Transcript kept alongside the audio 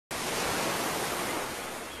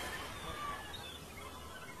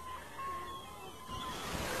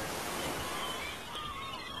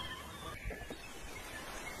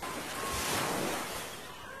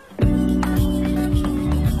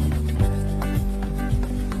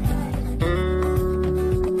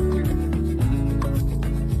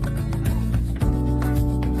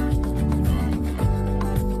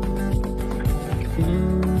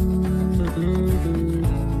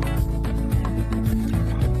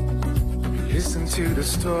Listen to the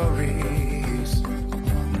stories.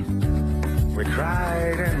 We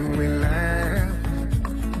cried and we laughed.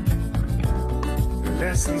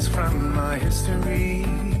 Lessons from our history,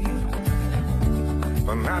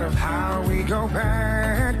 but not of how we go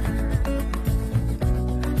back.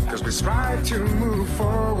 'Cause we strive to move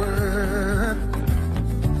forward,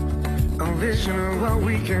 a vision of what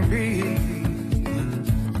we can be.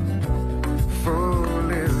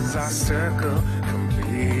 Full is our circle,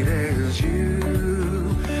 complete as you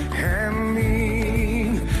and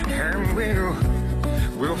me, and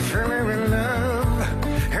we'll fill it with love,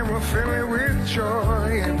 and we'll fill it with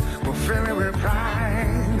joy, and we'll fill it with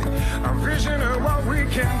pride. A vision of what we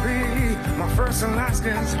can be. My first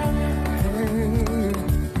Alaskans,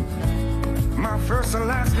 my first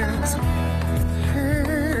Alaskans,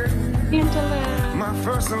 my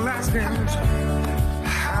first Alaskans.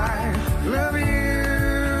 I love you.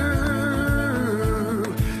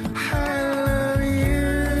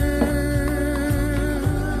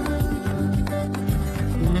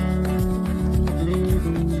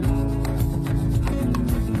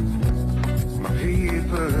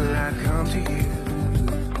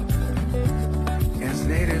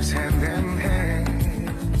 Hand in hand,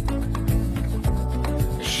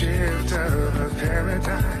 shift of a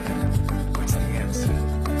paradigm. What's the answer?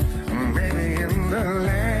 Maybe in the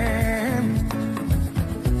land,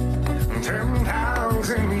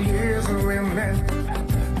 10,000 years we met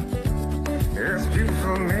as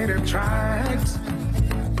beautiful native tribes.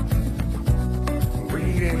 We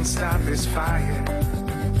didn't stop this fire,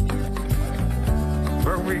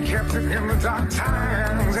 but we kept it in the dark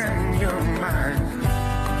times in your mind.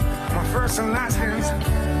 My first Alaskans,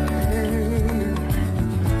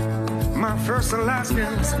 my first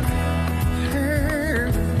Alaskans,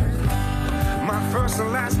 my first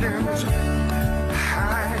Alaskans. I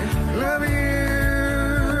love you,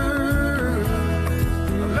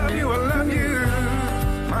 I love you, I love you.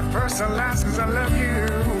 My first Alaskans, I love you.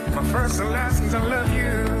 My first Alaskans, I love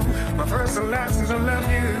you. My first Alaskans, I love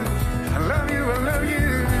you. I love you, I love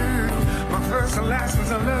you. My first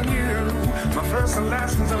Alaskans, I love you. My first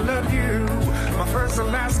Alaskans, I love you. My first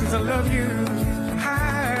Alaskans, I love you.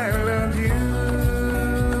 I love you.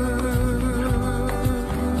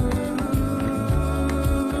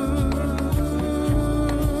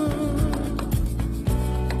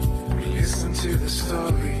 Listen to the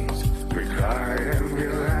stories. We cry and we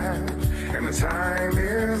laugh, and the time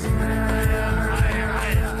is now.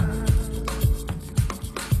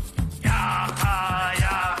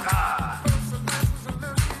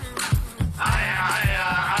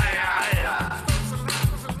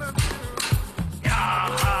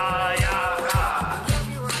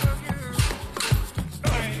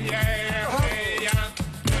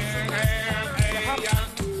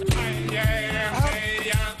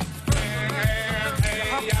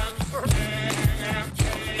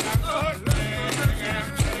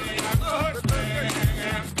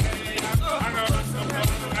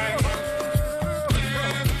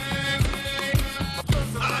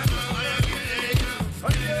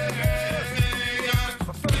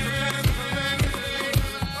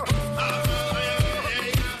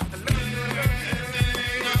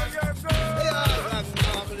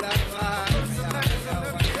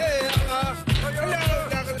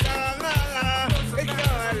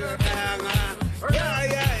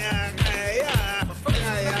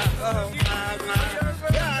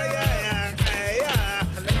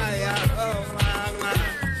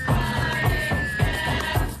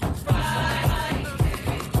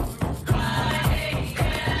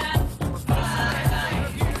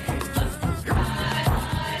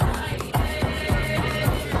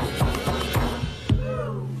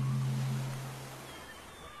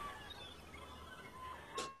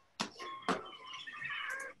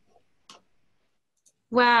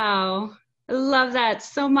 Wow, I love that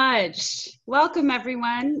so much. Welcome,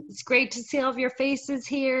 everyone. It's great to see all of your faces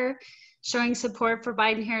here, showing support for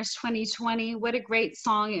Biden-Harris 2020. What a great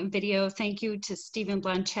song and video. Thank you to Stephen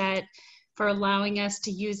Blanchett for allowing us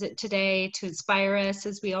to use it today to inspire us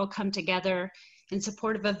as we all come together in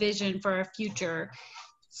support of a vision for our future.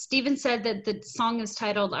 Stephen said that the song is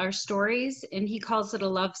titled Our Stories, and he calls it a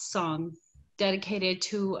love song dedicated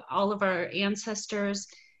to all of our ancestors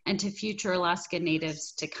and to future Alaska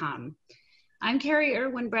Natives to come. I'm Carrie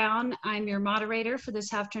Irwin Brown. I'm your moderator for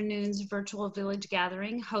this afternoon's virtual village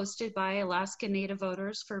gathering hosted by Alaska Native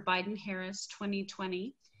voters for Biden-Harris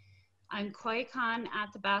 2020. I'm Koi Khan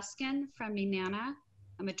Athabaskan from Nenana.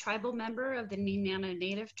 I'm a tribal member of the Nenana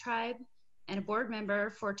Native Tribe and a board member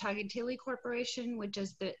for Tagatili Corporation, which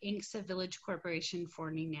is the Inksa Village Corporation for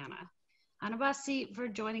Nenana. Anabasi for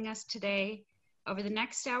joining us today. Over the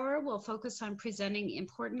next hour, we'll focus on presenting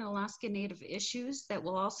important Alaska Native issues that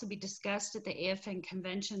will also be discussed at the AFN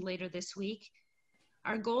convention later this week.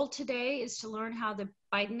 Our goal today is to learn how the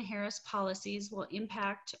Biden-Harris policies will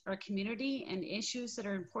impact our community and issues that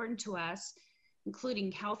are important to us,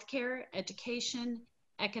 including healthcare, education,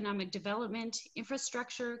 economic development,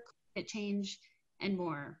 infrastructure, climate change, and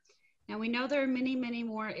more. Now, we know there are many, many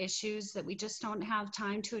more issues that we just don't have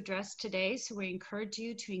time to address today, so we encourage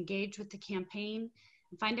you to engage with the campaign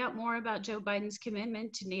and find out more about Joe Biden's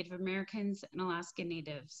commitment to Native Americans and Alaska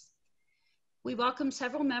Natives. We welcome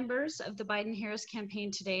several members of the Biden-Harris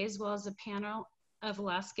campaign today, as well as a panel of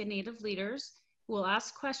Alaska Native leaders who will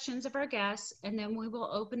ask questions of our guests, and then we will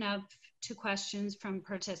open up to questions from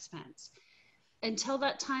participants. Until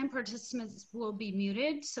that time, participants will be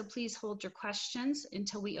muted, so please hold your questions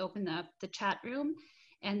until we open up the chat room,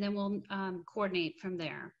 and then we'll coordinate from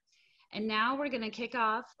there. And now we're going to kick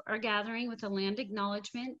off our gathering with a land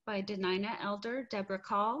acknowledgement by Dena'ina Elder Deborah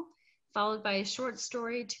Call, followed by a short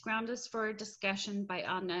story to ground us for a discussion by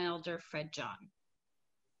Ahtna Elder Fred John.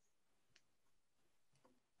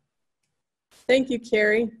 Thank you,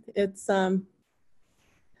 Carrie. It's a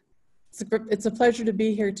pleasure to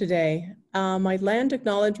be here today. My land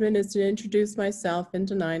acknowledgement is to introduce myself and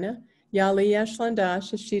Dena'ina. Yali Yashlanda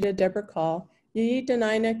Shashida Deborah Call. Yi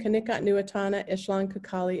Dena'ina Kanikat Nuatana Ishlan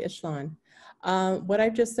Kakali Ishlan. What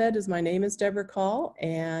I've just said is my name is Deborah Call,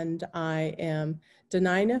 and I am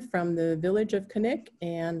Dena'ina from the village of Kanik,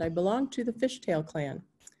 and I belong to the Fishtail clan.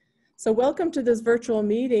 So welcome to this virtual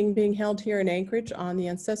meeting being held here in Anchorage on the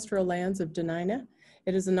ancestral lands of Dena'ina.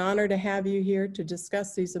 It is an honor to have you here to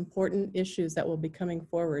discuss these important issues that will be coming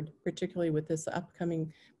forward, particularly with this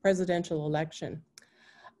upcoming presidential election.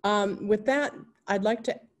 With that, I'd like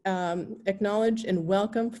to acknowledge and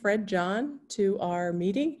welcome Fred John to our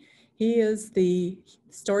meeting. He is the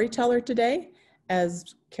storyteller today,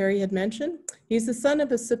 as Carrie had mentioned. He's the son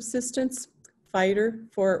of a subsistence fighter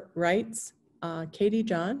for rights, Katie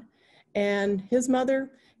John, and his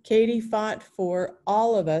mother, Katie, fought for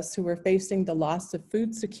all of us who were facing the loss of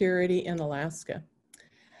food security in Alaska.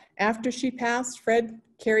 After she passed, Fred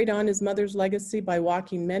carried on his mother's legacy by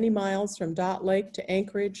walking many miles from Dot Lake to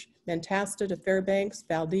Anchorage, Mentasta to Fairbanks,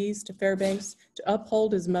 Valdez to Fairbanks, to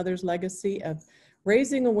uphold his mother's legacy of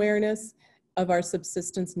raising awareness of our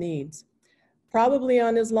subsistence needs. Probably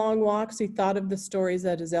on his long walks, he thought of the stories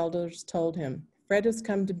that his elders told him. Fred has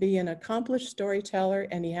come to be an accomplished storyteller,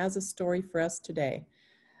 and he has a story for us today.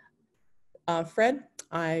 Fred,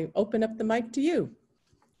 I open up the mic to you,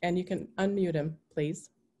 and you can unmute him, please.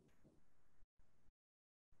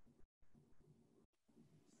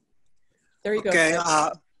 There you go. Okay,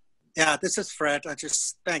 yeah, this is Fred. I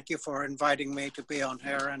just thank you for inviting me to be on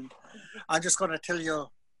here, and I'm just going to tell you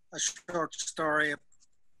a short story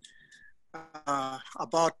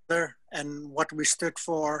about her and what we stood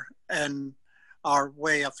for and our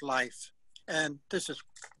way of life. And this is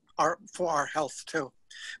for our health too.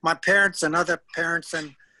 My parents and other parents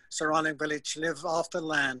in surrounding village live off the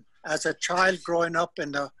land. As a child growing up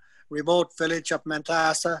in the remote village of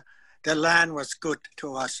Mentasta, the land was good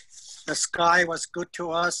to us. The sky was good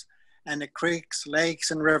to us, and the creeks,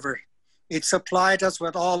 lakes, and rivers. It supplied us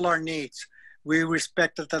with all our needs. We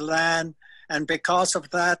respected the land, and because of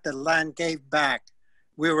that, the land gave back.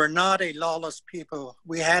 We were not a lawless people.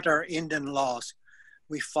 We had our Indian laws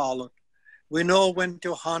we followed. We know when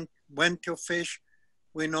to hunt, when to fish.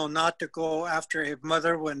 We know not to go after a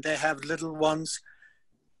mother when they have little ones.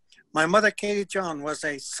 My mother, Katie John, was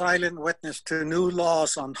a silent witness to new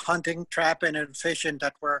laws on hunting, trapping, and fishing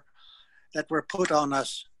that were put on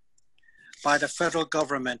us by the federal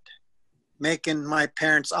government, making my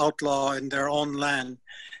parents outlaw in their own land.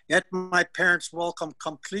 Yet my parents welcomed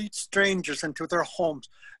complete strangers into their homes,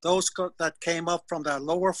 those that came up from the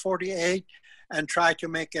lower 48 and tried to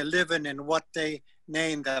make a living in what they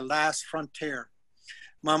named the last frontier.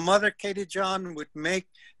 My mother, Katie John, would make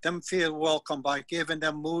them feel welcome by giving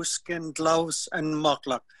them moose skin gloves and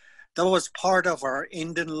mukluk. That was part of our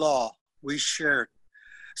Indian law we shared.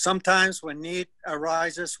 Sometimes when need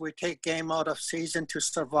arises, we take game out of season to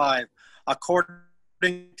survive.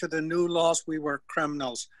 According to the new laws, we were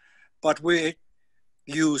criminals, but we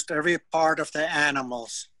used every part of the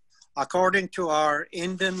animals. According to our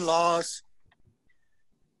Indian laws,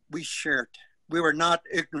 we shared. We were not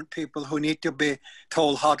ignorant people who need to be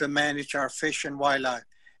told how to manage our fish and wildlife.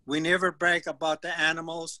 We never brag about the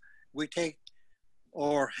animals we take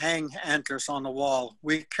or hang antlers on the wall.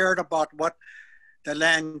 We cared about what the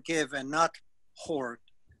land give and not hoard.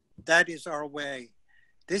 That is our way.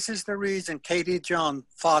 This is the reason Katie John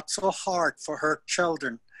fought so hard for her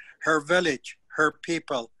children, her village, her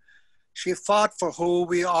people. She fought for who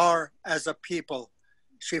we are as a people.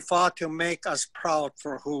 She fought to make us proud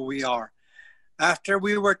for who we are. After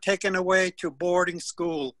we were taken away to boarding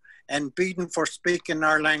school and beaten for speaking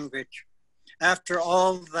our language, after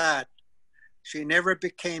all that, she never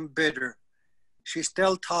became bitter. She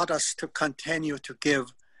still taught us to continue to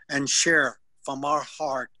give and share from our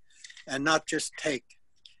heart and not just take.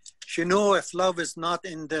 She knew if love is not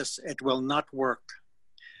in this, it will not work.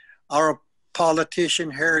 Our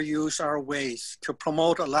politician here use our ways to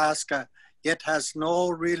promote Alaska, yet has no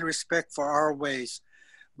real respect for our ways.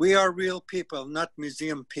 We are real people, not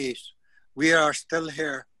museum piece. We are still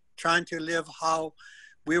here, trying to live how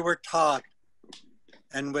we were taught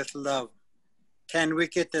and with love. Can we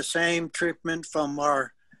get the same treatment from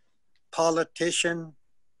our politician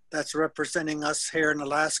that's representing us here in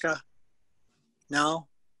Alaska now?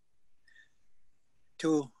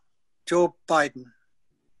 To Joe Biden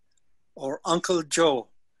or Uncle Joe,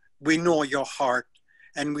 we know your heart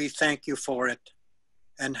and we thank you for it,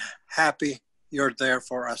 and happy you're there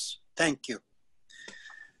for us. Thank you.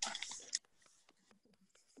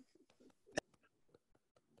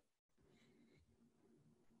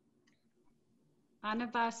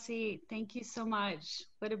 Anabasi, thank you so much.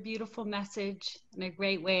 What a beautiful message and a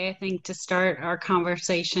great way, I think, to start our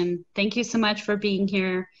conversation. Thank you so much for being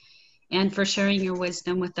here and for sharing your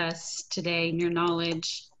wisdom with us today and your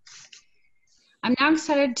knowledge. I'm now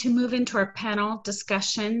excited to move into our panel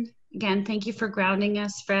discussion. Again, thank you for grounding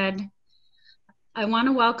us, Fred. I want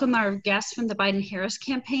to welcome our guests from the Biden-Harris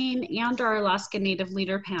campaign and our Alaska Native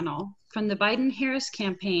Leader panel. From the Biden-Harris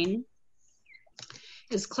campaign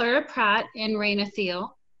is Clara Pratt and Raina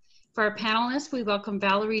Thiel. For our panelists, we welcome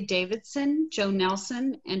Valerie Davidson, Joe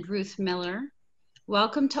Nelson, and Ruth Miller.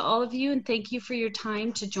 Welcome to all of you, and thank you for your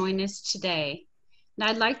time to join us today. Now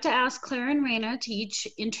I'd like to ask Clara and Raina to each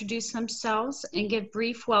introduce themselves and give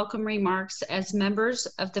brief welcome remarks as members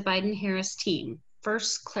of the Biden-Harris team.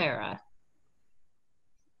 First, Clara.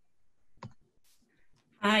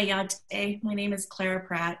 Hi, Yate. My name is Clara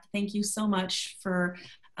Pratt. Thank you so much for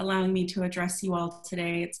allowing me to address you all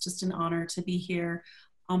today. It's just an honor to be here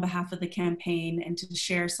on behalf of the campaign and to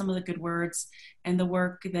share some of the good words and the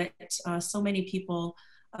work that so many people,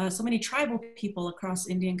 so many tribal people across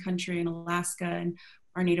Indian country and Alaska and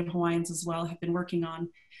our Native Hawaiians as well have been working on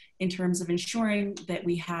in terms of ensuring that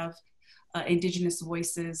we have Indigenous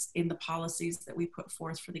voices in the policies that we put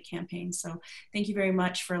forth for the campaign. So thank you very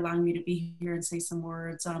much for allowing me to be here and say some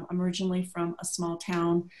words. I'm originally from a small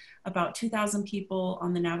town, about 2,000 people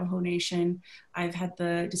on the Navajo Nation. I've had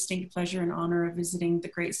the distinct pleasure and honor of visiting the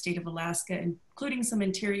great state of Alaska, including some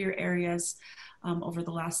interior areas over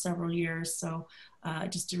the last several years. So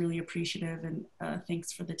just really appreciative, and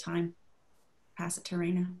thanks for the time. Pass it to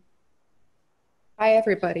Raina. Hi,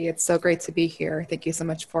 everybody. It's so great to be here. Thank you so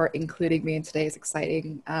much for including me in today's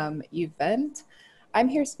exciting event. I'm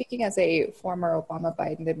here speaking as a former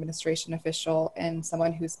Obama-Biden administration official and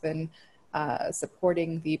someone who's been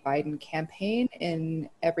supporting the Biden campaign in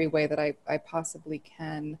every way that I possibly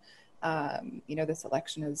can. You know, this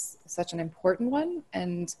election is such an important one,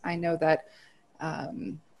 and I know that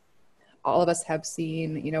all of us have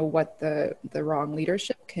seen, you know, what the wrong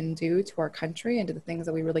leadership can do to our country and to the things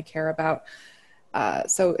that we really care about.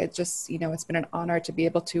 So it just, you know, it's been an honor to be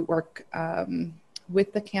able to work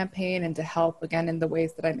with the campaign and to help again in the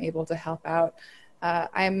ways that I'm able to help out.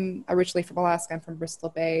 I'm originally from Alaska. I'm from Bristol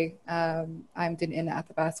Bay. I'm in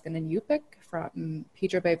Athabascan and Yupik from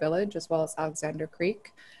Pedro Bay Village, as well as Alexander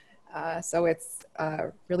Creek. So it's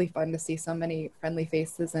really fun to see so many friendly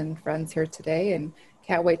faces and friends here today, and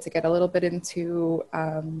can't wait to get a little bit into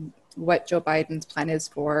what Joe Biden's plan is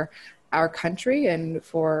for our country and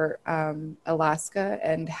for Alaska,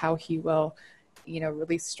 and how he will, you know,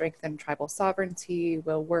 really strengthen tribal sovereignty,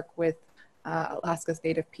 will work with Alaska's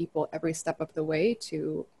Native people every step of the way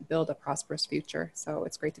to build a prosperous future. So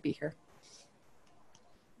it's great to be here.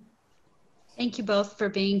 Thank you both for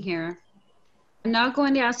being here. I'm now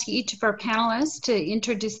going to ask each of our panelists to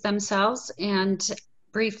introduce themselves and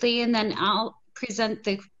briefly, and then I'll present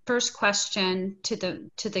the first question to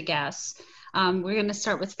the guests. We're going to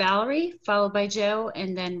start with Valerie, followed by Joe,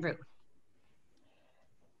 and then Ruth.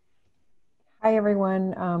 Hi,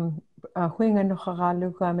 everyone. Huinga no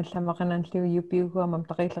kagalu ka mislamakan liu yupiu ko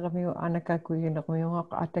mamtakay la kami anaka kuya na kumiyong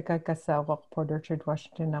ataka kasawak Port Orchard,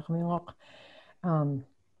 Washington na kumiyong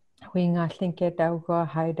huinga linke daw ko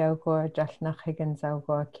hi daw ko jasna higan daw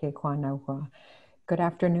ko ke kwanaw ko. Good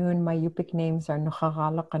afternoon. My Yupik names are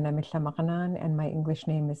Nuchagalak and Amishamakanan, and my English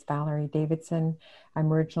name is Valerie Davidson.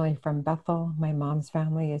 I'm originally from Bethel. My mom's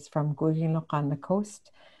family is from Guginlok on the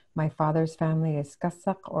coast. My father's family is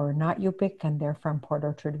Kasak or Not Yupik, and they're from Port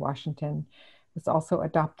Orchard, Washington. Was also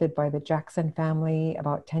adopted by the Jackson family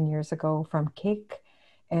about 10 years ago from Cake,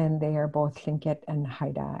 and they are both Tlingit and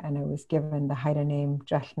Haida, and I was given the Haida name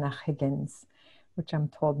Jashnach Higgins, which I'm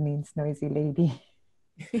told means noisy lady.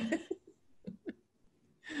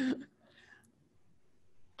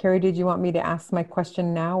 Carrie, did you want me to ask my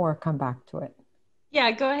question now or come back to it?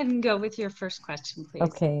 Yeah, go ahead and go with your first question, please.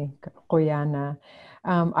 Okay, Koyana.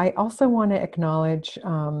 I also want to acknowledge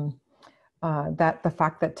that the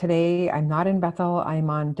fact that today I'm not in Bethel, I'm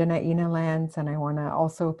on Dena'ina lands, and I want to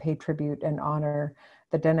also pay tribute and honor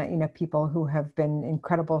the Dena'ina people who have been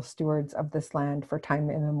incredible stewards of this land for time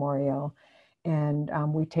immemorial. And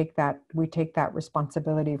we take that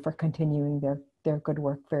responsibility for continuing their good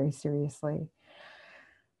work very seriously.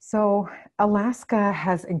 So Alaska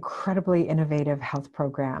has incredibly innovative health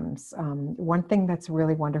programs. One thing that's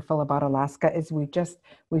really wonderful about Alaska is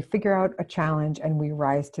we figure out a challenge and we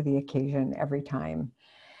rise to the occasion every time.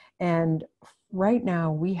 And right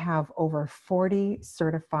now we have over 40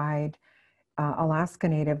 certified Alaska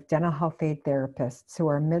Native dental health aid therapists who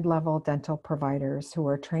are mid-level dental providers who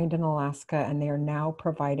are trained in Alaska, and they are now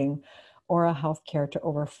providing oral health care to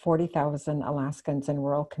over 40,000 Alaskans in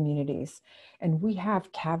rural communities. And we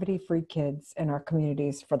have cavity-free kids in our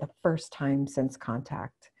communities for the first time since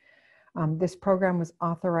contact. This program was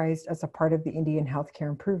authorized as a part of the Indian Healthcare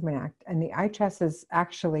Improvement Act, and the IHS is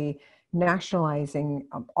actually nationalizing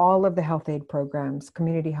all of the health aid programs,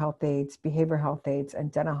 community health aides, behavioral health aides,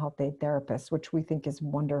 and dental health aid therapists, which we think is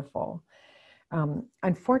wonderful.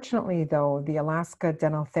 Unfortunately, though, the Alaska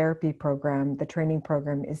Dental Therapy Program, the training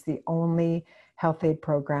program, is the only health aid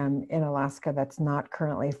program in Alaska that's not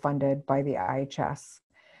currently funded by the IHS.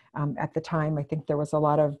 At the time, I think there was a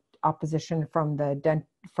lot of opposition from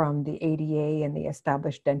the ADA and the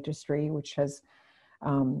established dentistry, which has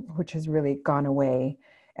really gone away.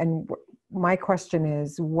 And my question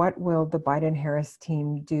is, what will the Biden-Harris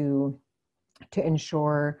team do to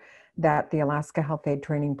ensure that the Alaska Health Aid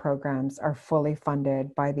training programs are fully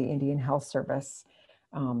funded by the Indian Health Service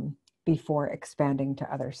before expanding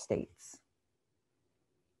to other states?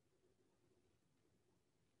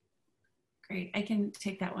 Great, I can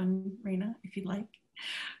take that one, Raina, if you'd like.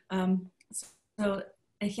 So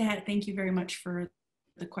yeah, thank you very much for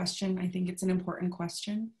the question. I think it's an important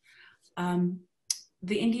question.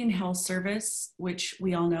 The Indian Health Service, which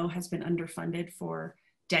we all know has been underfunded for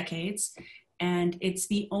decades, and it's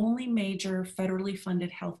the only major federally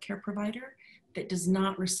funded healthcare provider that does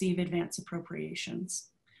not receive advance appropriations,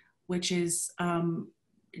 which is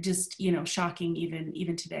just, you know, shocking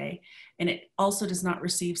even today. And it also does not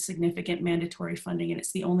receive significant mandatory funding, and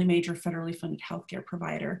it's the only major federally funded healthcare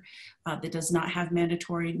provider that does not have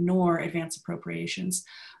mandatory nor advance appropriations.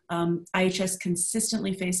 IHS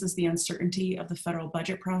consistently faces the uncertainty of the federal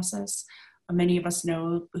budget process. Many of us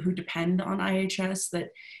know who depend on IHS that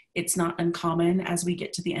it's not uncommon as we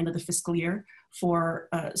get to the end of the fiscal year for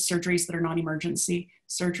surgeries that are non-emergency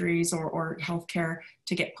surgeries or healthcare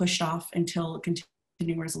to get pushed off until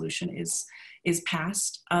continuing resolution is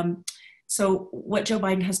passed. So what Joe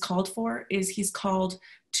Biden has called for is he's called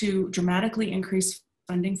to dramatically increase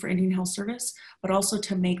funding for Indian Health Service, but also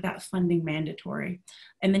to make that funding mandatory.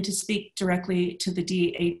 And then to speak directly to the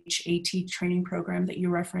DHAT training program that you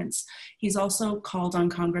reference, he's also called on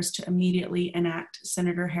Congress to immediately enact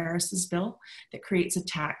Senator Harris's bill that creates a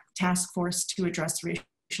task force to address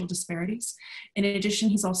racial disparities. In addition,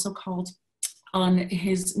 he's also called on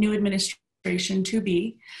his new administration to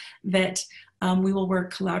be that we will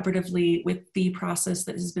work collaboratively with the process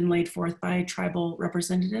that has been laid forth by tribal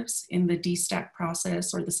representatives in the DSTAC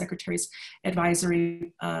process, or the Secretary's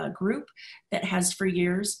Advisory Group, that has for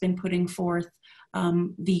years been putting forth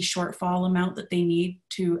the shortfall amount that they need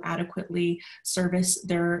to adequately service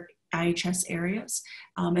their IHS areas.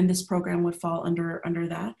 And this program would fall under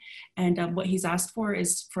that. And what he's asked for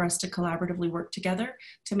is for us to collaboratively work together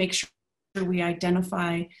to make sure we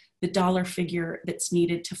identify the dollar figure that's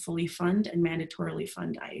needed to fully fund and mandatorily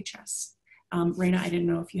fund IHS. Raina, I didn't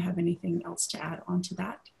know if you have anything else to add on to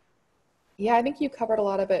that. Yeah, I think you covered a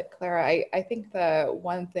lot of it, Clara. I think the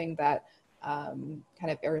one thing that kind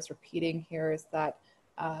of bears repeating here is that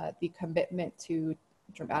the commitment to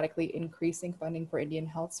dramatically increasing funding for Indian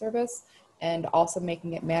Health Service and also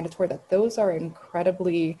making it mandatory, that those are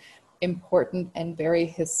incredibly important and very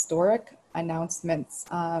historic announcements.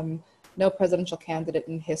 No presidential candidate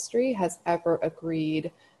in history has ever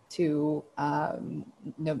agreed to,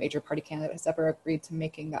 no major party candidate has ever agreed to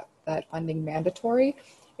making that funding mandatory.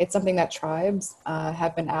 It's something that tribes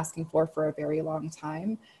have been asking for a very long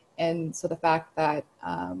time. And so the fact that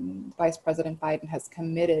Vice President Biden has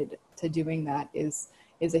committed to doing that is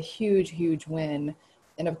a huge, huge win.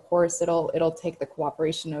 And of course, it'll take the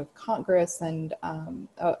cooperation of Congress and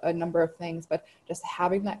a number of things, but just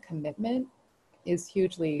having that commitment is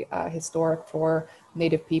hugely historic for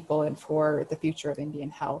Native people and for the future of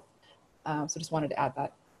Indian health. So just wanted to add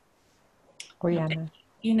that. Oriana.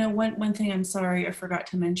 You know, one thing I'm sorry I forgot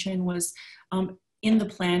to mention was in the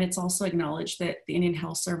plan, it's also acknowledged that the Indian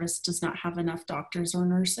Health Service does not have enough doctors or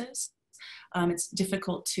nurses. It's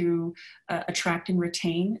difficult to attract and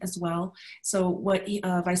retain as well. So what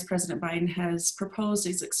Vice President Biden has proposed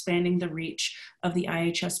is expanding the reach of the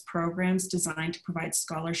IHS programs designed to provide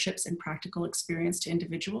scholarships and practical experience to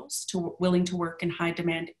individuals willing to work in high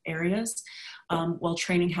demand areas while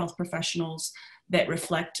training health professionals that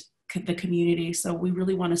reflect the community. So we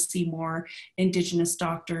really want to see more Indigenous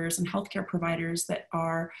doctors and healthcare providers that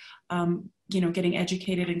are, getting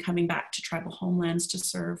educated and coming back to tribal homelands to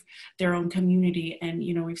serve their own community. And,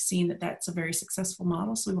 we've seen that that's a very successful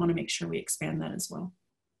model. So we want to make sure we expand that as well.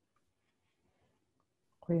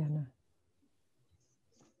 Oriana.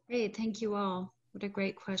 Great, thank you all. What a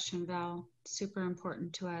great question, Val. Super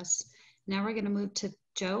important to us. Now we're going to move to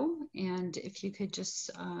Joe, and if you could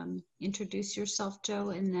just introduce yourself, Joe,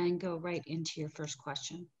 and then go right into your first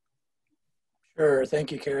question. Sure,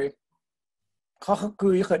 thank you, Carrie. My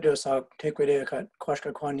Tlingit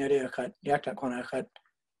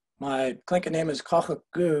name is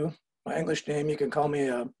Gu. My English name, you can call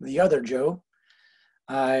me the other Joe.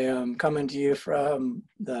 I am coming to you from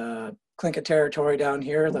the Tlingit territory down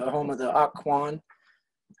here, the home of the Akwan,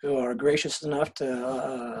 who are gracious enough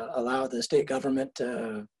to allow the state government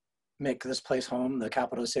to make this place home, the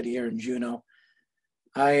capital city here in Juneau.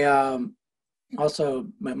 I also,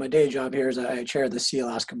 my day job here is I chair the Sea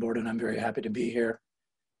Alaska Board, and I'm very happy to be here.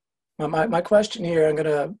 My question here, I'm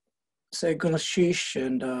gonna say Gulashish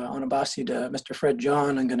and Anabasi to Mr. Fred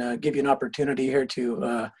John. I'm gonna give you an opportunity here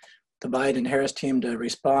to the Biden-Harris team to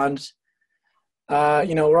respond.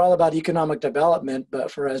 We're all about economic development, but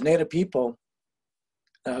for as Native people,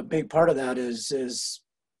 a big part of that is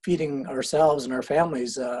feeding ourselves and our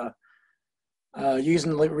families,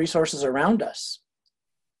 using the resources around us.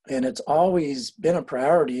 And it's always been a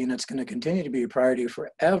priority, and it's going to continue to be a priority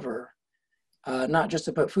forever. Not just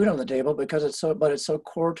to put food on the table, because it's so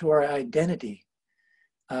core to our identity.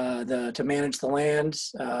 To manage the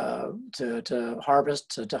lands, to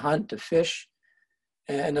harvest, to hunt, to fish.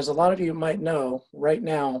 And as a lot of you might know, right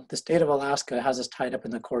now, the state of Alaska has us tied up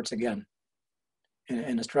in the courts again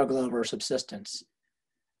in a struggle over subsistence.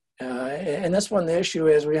 And this one, the issue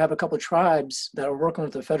is we have a couple of tribes that are working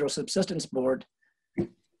with the Federal Subsistence Board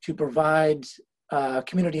to provide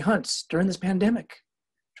community hunts during this pandemic,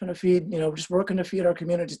 trying to feed, just working to feed our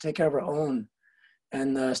communities, take care of our own.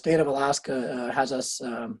 And the state of Alaska has us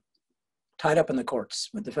tied up in the courts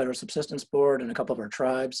with the Federal Subsistence Board and a couple of our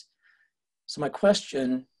tribes. So my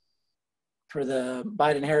question for the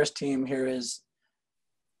Biden-Harris team here is,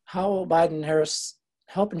 how will Biden-Harris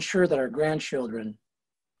help ensure that our grandchildren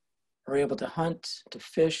are able to hunt, to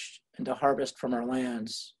fish, and to harvest from our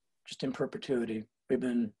lands just in perpetuity? We've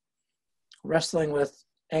been wrestling with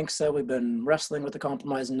ANCSA, we've been wrestling with the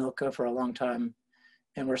compromise in NILCA for a long time,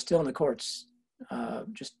 and we're still in the courts,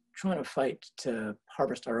 just trying to fight to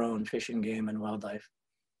harvest our own fishing, game, and wildlife.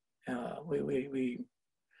 We're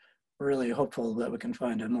really hopeful that we can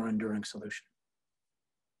find a more enduring solution.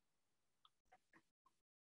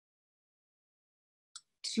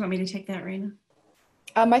 Do you want me to take that, Raina?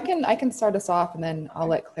 I can start us off, and then I'll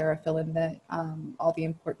let Clara fill in all the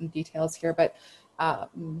important details here. But I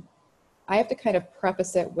have to kind of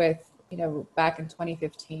preface it with, back in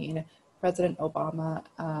 2015, President Obama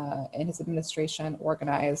and his administration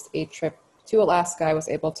organized a trip to Alaska. I was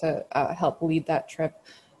able to help lead that trip.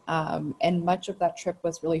 And much of that trip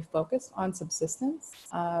was really focused on subsistence,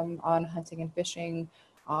 on hunting and fishing,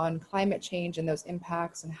 on climate change and those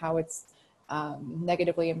impacts and how it's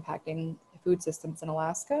negatively impacting food systems in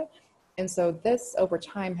Alaska. And so this over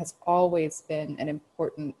time has always been an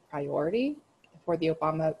important priority for the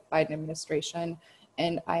Obama-Biden administration.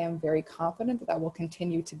 And I am very confident that that will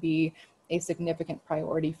continue to be a significant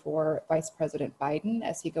priority for Vice President Biden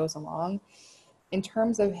as he goes along. In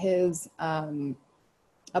terms of his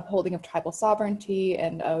upholding of tribal sovereignty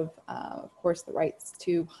and of course, the rights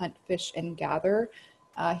to hunt, fish, and gather,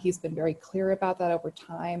 he's been very clear about that over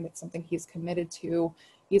time. It's something he's committed to.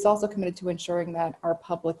 He's also committed to ensuring that our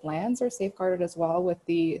public lands are safeguarded as well with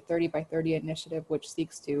the 30 by 30 initiative, which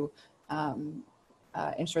seeks to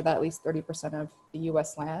ensure that at least 30% of the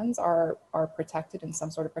US lands are protected in some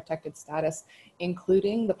sort of protected status,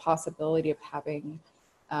 including the possibility of having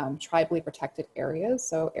tribally protected areas,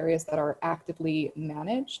 so areas that are actively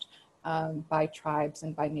managed by tribes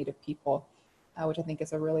and by Native people, which I think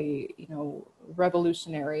is a really,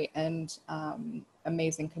 revolutionary and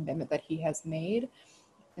amazing commitment that he has made.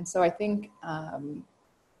 And so I think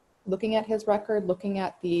looking at his record, looking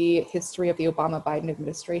at the history of the Obama-Biden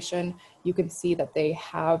administration, you can see that they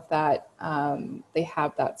have that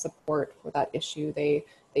support for that issue. They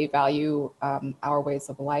value our ways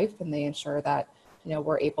of life, and they ensure that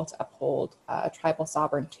we're able to uphold tribal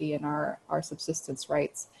sovereignty and our subsistence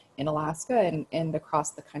rights in Alaska and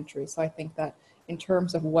across the country. So I think that in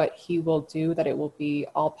terms of what he will do, that it will be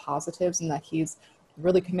all positives, and that he's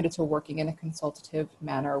really committed to working in a consultative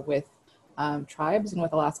manner with tribes and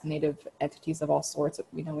with Alaska Native entities of all sorts.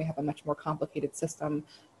 We have a much more complicated system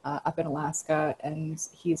up in Alaska, and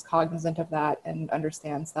he's cognizant of that and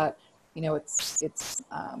understands that it's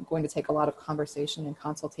going to take a lot of conversation and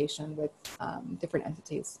consultation with different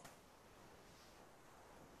entities.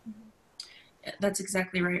 That's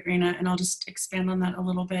exactly right, Raina, and I'll just expand on that a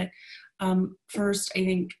little bit. First, I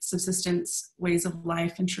think subsistence ways of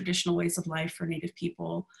life and traditional ways of life for Native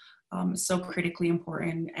people is so critically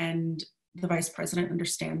important, and the Vice President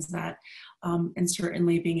understands that, and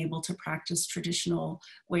certainly being able to practice traditional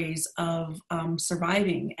ways of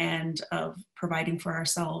surviving and of providing for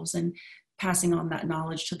ourselves and passing on that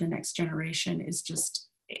knowledge to the next generation is just,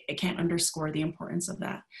 it can't underscore the importance of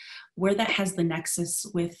that. Where that has the nexus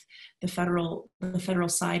with the federal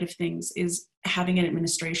side of things is having an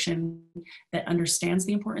administration that understands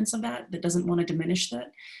the importance of that doesn't want to diminish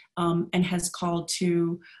that, and has called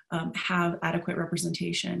to have adequate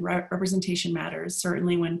representation. Representation matters.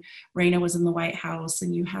 Certainly when Raina was in the White House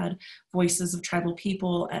and you had voices of tribal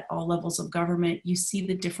people at all levels of government, you see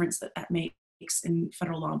the difference that makes in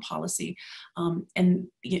federal law and policy. And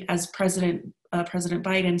as President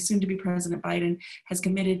Biden, soon to be President Biden, has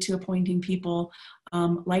committed to appointing people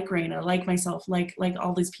like Raina, like myself, like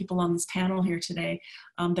all these people on this panel here today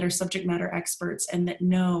that are subject matter experts and that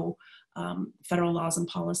know federal laws and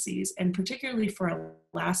policies. And particularly for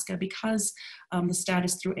Alaska, because the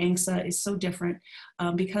status through ANCSA is so different,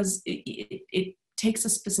 because it takes a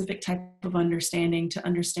specific type of understanding to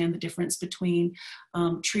understand the difference between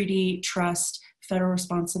treaty, trust, federal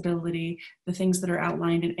responsibility, the things that are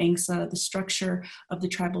outlined in ANCSA, the structure of the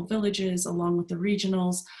tribal villages along with the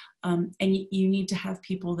regionals. And you need to have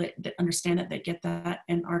people that understand it, that get that,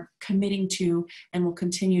 and are committing to and will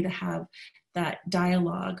continue to have that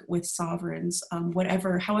dialogue with sovereigns,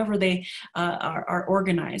 however they are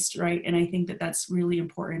organized, right? And I think that that's really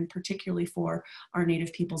important, particularly for our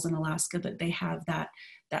Native peoples in Alaska, that they have that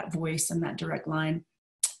voice and that direct line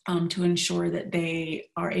to ensure that they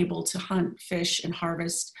are able to hunt, fish, and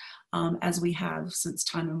harvest as we have since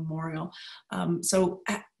time immemorial. So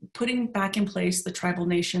putting back in place the Tribal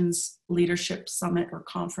Nations Leadership Summit or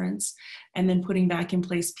Conference, and then putting back in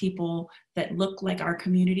place people that look like our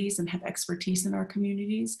communities and have expertise in our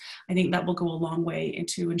communities, I think that will go a long way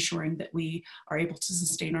into ensuring that we are able to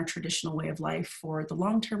sustain our traditional way of life for the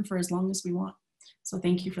long term, for as long as we want. So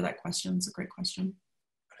thank you for that question. It's a great question.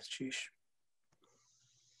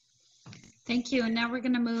 Thank you. And now we're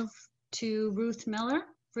going to move to Ruth Miller.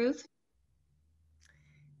 Ruth?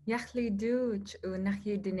 Yachli duch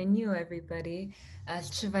nachyu dinenyu everybody.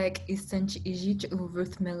 Chivak istanch ijich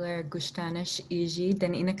Ruth Miller gustanish iji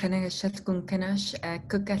dan inakanagashat kunkanash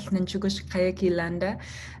kukas nanchugush kayaki landa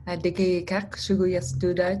dege kak shugu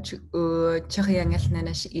yastudach chariangas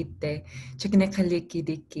nanash ite chiknekaliki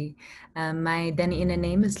diki. My Dani'ina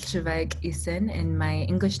name is Chivak Isen, and my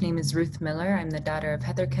English name is Ruth Miller. I'm the daughter of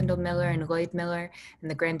Heather Kendall Miller and Lloyd Miller,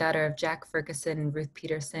 and the granddaughter of Jack Ferguson and Ruth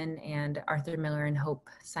Peterson and Arthur Miller and Hope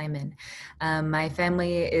Simon. My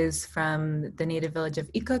family is from the native village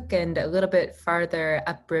of Ikuk and a little bit farther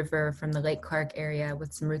upriver from the Lake Clark area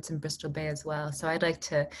with some roots in Bristol Bay as well. So I'd like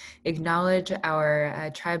to acknowledge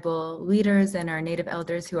our tribal leaders and our native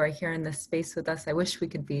elders who are here in this space with us. I wish we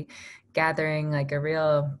could be gathering like a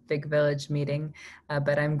real big village meeting,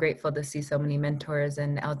 but I'm grateful to see so many mentors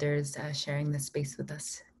and elders sharing this space with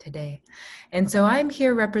us today. And so I'm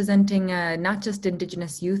here representing not just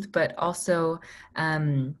Indigenous youth, but also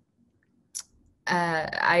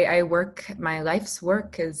my life's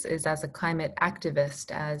work is as a climate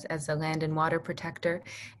activist, as a land and water protector.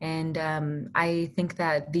 And I think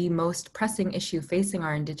that the most pressing issue facing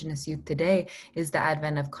our Indigenous youth today is the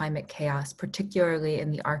advent of climate chaos, particularly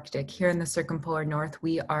in the Arctic. Here in the circumpolar north,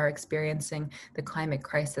 we are experiencing the climate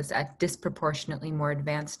crisis at disproportionately more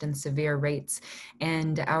advanced and severe rates.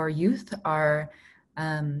 And our youth are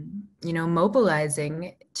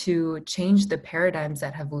mobilizing to change the paradigms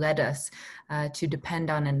that have led us to depend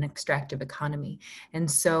on an extractive economy. And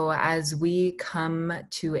so as we come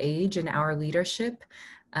to age in our leadership,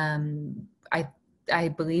 I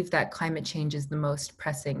believe that climate change is the most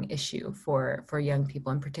pressing issue for young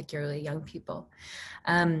people, and particularly young people.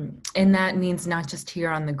 And that means not just here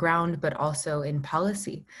on the ground, but also in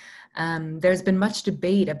policy. There's been much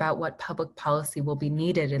debate about what public policy will be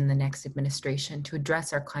needed in the next administration to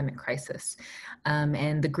address our climate crisis.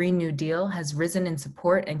 And the Green New Deal has risen in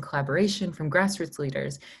support and collaboration from grassroots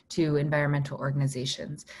leaders to environmental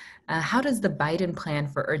organizations. How does the Biden plan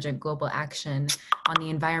for urgent global action on the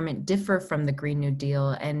environment differ from the Green New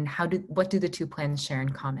Deal, and what do the two plans share in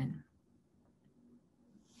common?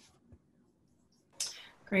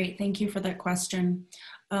 Great, thank you for that question.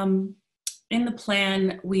 In the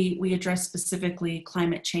plan, we address specifically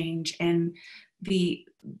climate change and the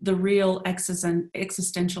real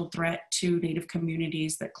existential threat to Native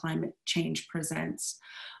communities that climate change presents.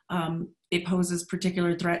 It poses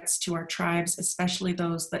particular threats to our tribes, especially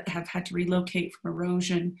those that have had to relocate from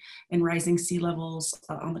erosion and rising sea levels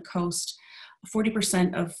on the coast.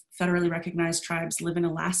 40% of federally recognized tribes live in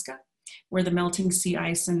Alaska, where the melting sea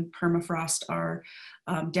ice and permafrost are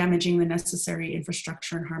damaging the necessary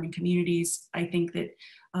infrastructure and harming communities. I think that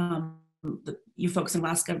you folks in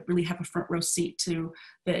Alaska really have a front row seat to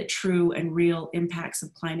the true and real impacts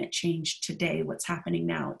of climate change today, what's happening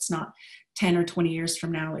now. It's not 10 or 20 years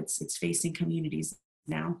from now, it's facing communities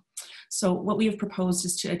now. So what we have proposed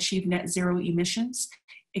is to achieve net zero emissions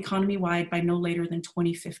economy-wide by no later than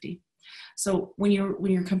 2050. So when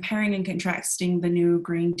you're comparing and contrasting the new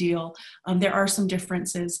Green Deal, there are some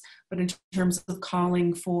differences, but in terms of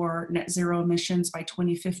calling for net zero emissions by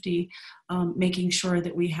 2050, making sure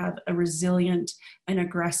that we have a resilient and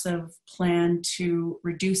aggressive plan to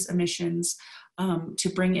reduce emissions, to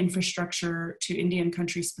bring infrastructure to Indian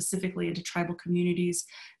country specifically and to tribal communities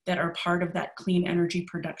that are part of that clean energy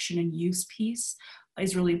production and use piece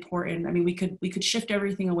is really important. I mean, we could shift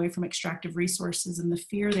everything away from extractive resources, and the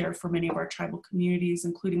fear there for many of our tribal communities,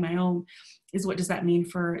 including my own, is what does that mean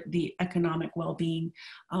for the economic well-being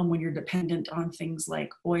when you're dependent on things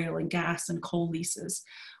like oil and gas and coal leases?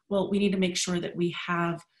 Well, we need to make sure that we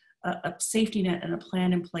have a safety net and a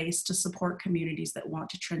plan in place to support communities that want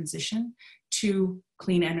to transition to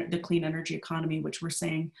the clean energy economy, which we're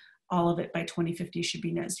saying all of it by 2050 should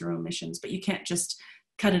be net zero emissions. But you can't just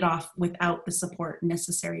cut it off without the support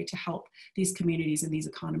necessary to help these communities and these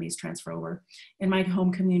economies transfer over. In my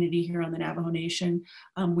home community here on the Navajo Nation,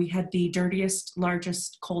 we had the dirtiest,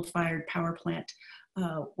 largest coal-fired power plant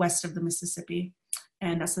west of the Mississippi,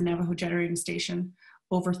 and that's the Navajo Generating Station.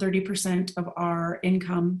 Over 30% of our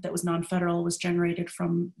income that was non-federal was generated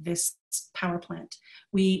from this power plant.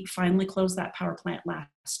 We finally closed that power plant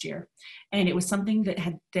last year, and it was something that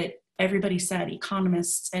everybody said,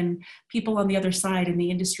 economists and people on the other side in the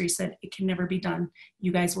industry said, it can never be done.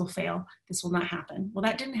 You guys will fail. This will not happen. Well,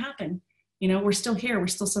 that didn't happen. You know, we're still here. We're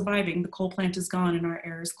still surviving. The coal plant is gone and our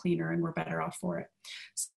air is cleaner and we're better off for it.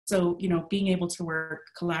 So, you know, being able to work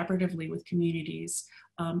collaboratively with communities,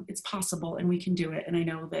 it's possible and we can do it. And I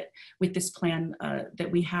know that with this plan that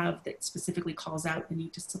we have that specifically calls out the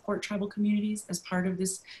need to support tribal communities as part of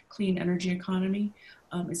this clean energy economy,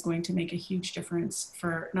 is going to make a huge difference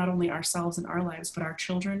for not only ourselves and our lives, but our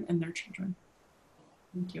children and their children.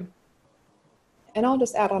 Thank you. And I'll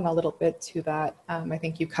just add on a little bit to that. I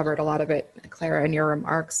think you covered a lot of it, Clara, in your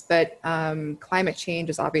remarks, but climate change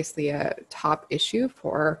is obviously a top issue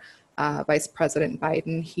for Vice President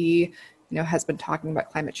Biden. He has been talking about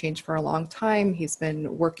climate change for a long time. He's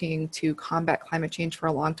been working to combat climate change for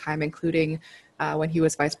a long time, including when he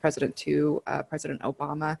was vice president to President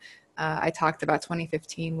Obama. I talked about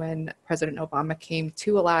 2015 when President Obama came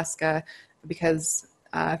to Alaska because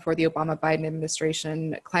for the Obama-Biden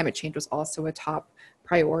administration, climate change was also a top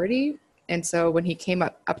priority. And so when he came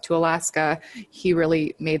up to Alaska, he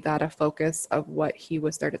really made that a focus of what he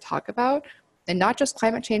was there to talk about. And not just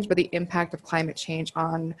climate change, but the impact of climate change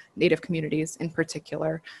on Native communities in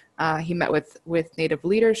particular. He met with Native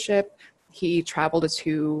leadership. He traveled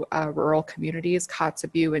to rural communities,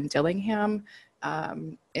 Kotzebue and Dillingham.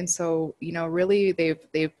 And so, really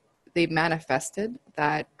they've manifested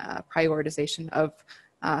that prioritization of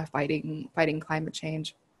fighting climate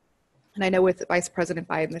change. And I know with Vice President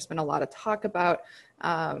Biden, there's been a lot of talk about,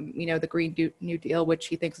 the Green New Deal, which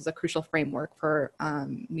he thinks is a crucial framework for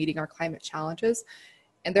meeting our climate challenges.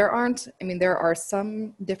 And there aren't, I mean, there are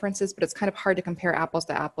some differences, but it's kind of hard to compare apples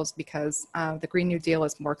to apples because the Green New Deal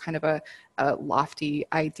is more kind of a lofty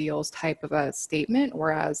ideals type of a statement,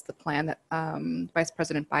 whereas the plan that Vice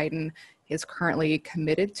President Biden is currently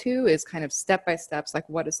committed to is kind of step-by-steps, like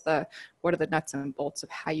what are the nuts and bolts of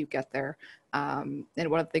how you get there. And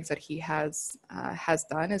one of the things that he has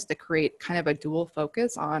done is to create kind of a dual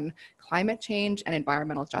focus on climate change and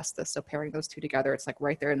environmental justice. So pairing those two together, it's like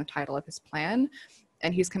right there in the title of his plan.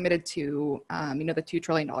 And he's committed to, the $2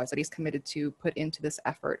 trillion that he's committed to put into this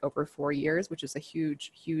effort over 4 years, which is a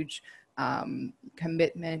huge, huge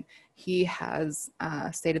commitment. He has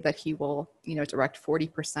stated that he will, direct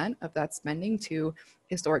 40% of that spending to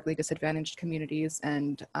historically disadvantaged communities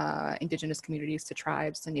and indigenous communities, to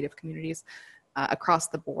tribes, to Native communities across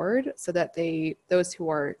the board, so that those who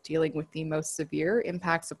are dealing with the most severe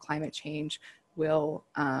impacts of climate change will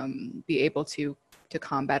be able to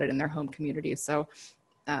combat it in their home communities. So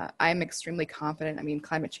I'm extremely confident. I mean,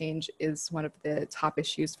 climate change is one of the top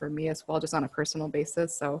issues for me as well, just on a personal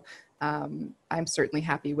basis. So I'm certainly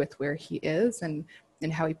happy with where he is and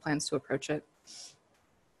how he plans to approach it.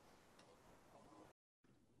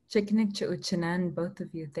 Chikinik Uchinan, both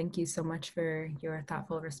of you, thank you so much for your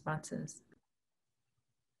thoughtful responses.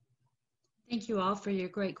 Thank you all for your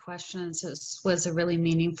great questions. This was a really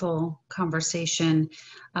meaningful conversation.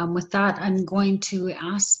 With that, I'm going to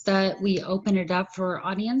ask that we open it up for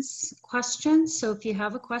audience questions. So if you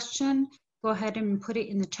have a question, go ahead and put it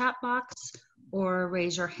in the chat box or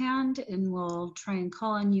raise your hand and we'll try and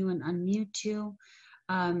call on you and unmute you.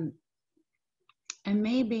 And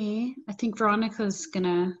maybe, I think Veronica's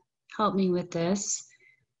gonna help me with this.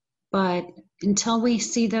 But until we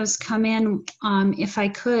see those come in, if I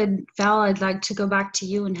could, Val, I'd like to go back to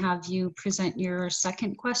you and have you present your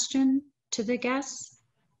second question to the guests.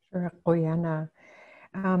 Sure, Oyana.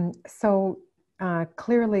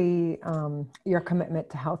 Clearly, your commitment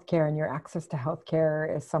to healthcare and your access to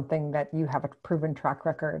healthcare is something that you have a proven track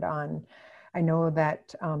record on. I know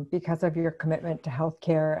that because of your commitment to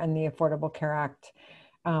healthcare and the Affordable Care Act,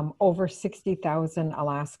 over 60,000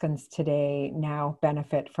 Alaskans today now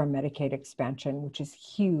benefit from Medicaid expansion, which is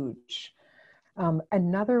huge.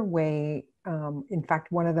 Another way, in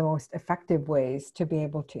fact, one of the most effective ways to be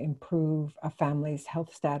able to improve a family's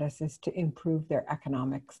health status is to improve their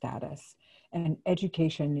economic status. And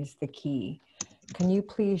education is the key. Can you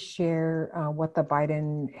please share what the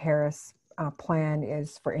Biden-Harris plan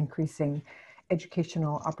is for increasing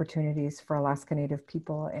educational opportunities for Alaska Native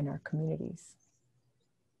people in our communities?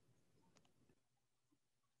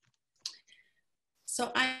 So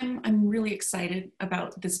I'm really excited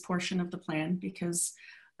about this portion of the plan because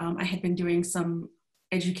I had been doing some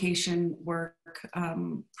education work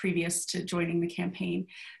previous to joining the campaign.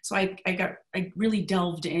 So I really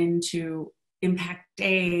delved into impact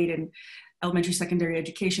aid and elementary secondary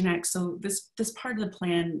education act. So this part of the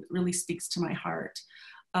plan really speaks to my heart.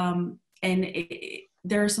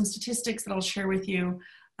 There are some statistics that I'll share with you.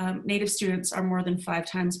 Native students are more than 5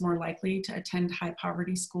 times more likely to attend high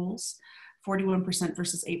poverty schools. 41%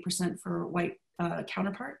 versus 8% for white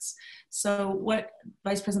counterparts. So what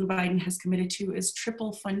Vice President Biden has committed to is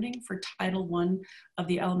triple funding for Title I of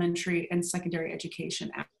the Elementary and Secondary Education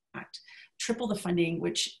Act. Triple the funding,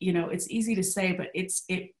 which, it's easy to say, but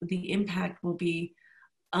the impact will be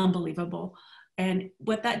unbelievable. And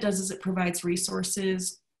what that does is it provides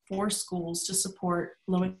resources for schools to support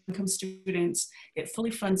low-income students. It fully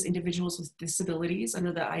funds individuals with disabilities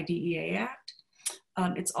under the IDEA Act.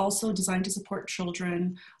 It's also designed to support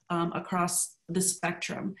children across the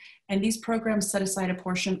spectrum. And these programs set aside a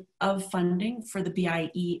portion of funding for the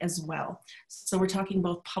BIE as well. So we're talking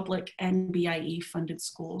both public and BIE funded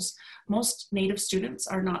schools. Most Native students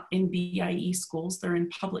are not in BIE schools, they're in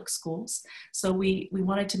public schools. So we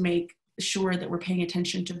wanted to make sure that we're paying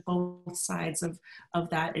attention to both sides of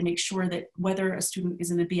that and make sure that whether a student is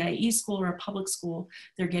in a BIE school or a public school,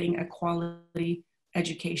 they're getting a quality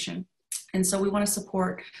education. And so we want to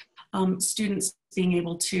support students being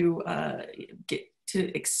able to get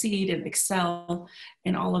to exceed and excel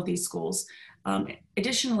in all of these schools.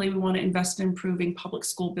 Additionally, we want to invest in improving public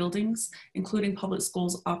school buildings, including public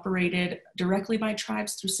schools operated directly by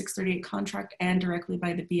tribes through 638 contract and directly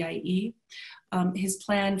by the BIE. His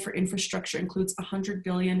plan for infrastructure includes $100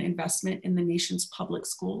 billion investment in the nation's public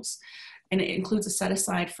schools, and it includes a set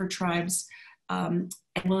aside for tribes and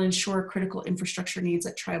will ensure critical infrastructure needs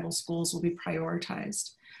at tribal schools will be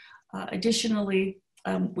prioritized. Additionally,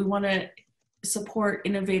 we want to support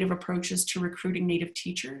innovative approaches to recruiting Native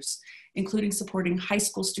teachers, including supporting high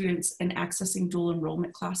school students and accessing dual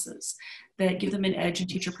enrollment classes. that give them an edge in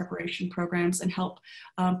teacher preparation programs and help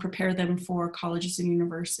prepare them for colleges and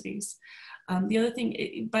universities. The other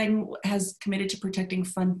thing, Biden has committed to protecting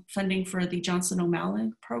funding for the Johnson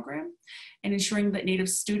O'Malley program and ensuring that Native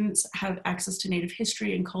students have access to Native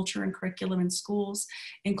history and culture and curriculum in schools,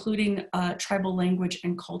 including tribal language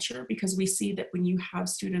and culture, because we see that when you have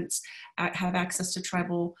students have access to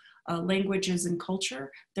tribal languages and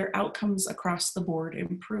culture, their outcomes across the board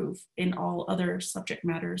improve in all other subject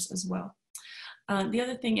matters as well. The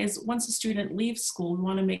other thing is, once a student leaves school, we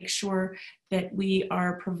want to make sure that we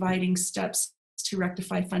are providing steps to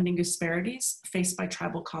rectify funding disparities faced by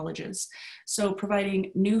tribal colleges. So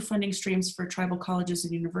providing new funding streams for tribal colleges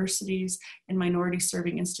and universities and minority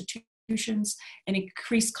serving institutions, and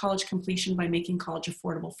increase college completion by making college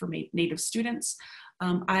affordable for Native students.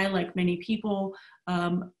 I, like many people,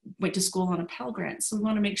 went to school on a Pell Grant. So we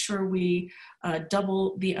want to make sure we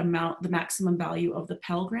double the maximum value of the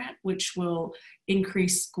Pell Grant, which will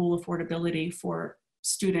increase school affordability for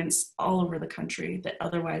students all over the country that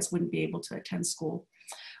otherwise wouldn't be able to attend school.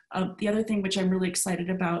 The other thing which I'm really excited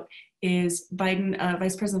about is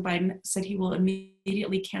Vice President Biden said he will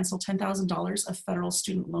immediately cancel $10,000 of federal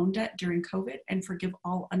student loan debt during COVID and forgive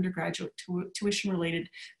all undergraduate tuition-related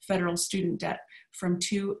federal student debt from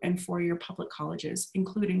 2- and 4-year public colleges,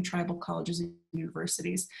 including tribal colleges and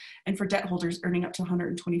universities, and for debt holders earning up to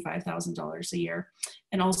 $125,000 a year,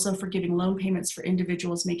 and also forgiving loan payments for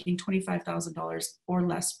individuals making $25,000 or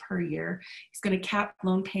less per year. He's going to cap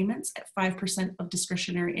loan payments at 5% of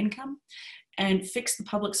discretionary income, and fix the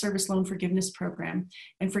public service loan forgiveness program,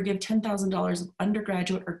 and forgive $10,000 of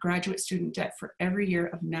undergraduate or graduate student debt for every year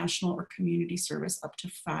of national or community service up to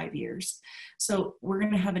 5 years. So we're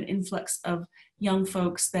going to have an influx of young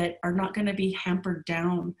folks that are not going to be hampered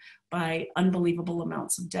down by unbelievable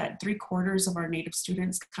amounts of debt. 3/4 of our Native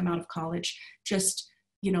students come out of college just,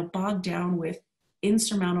 bogged down with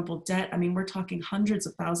insurmountable debt. I mean, we're talking hundreds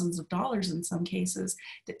of thousands of dollars in some cases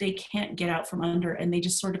that they can't get out from under, and they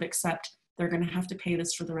just sort of accept they're going to have to pay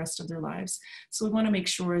this for the rest of their lives. So we want to make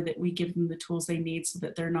sure that we give them the tools they need so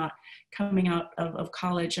that they're not coming out of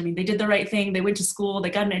college. I mean, they did the right thing. They went to school, they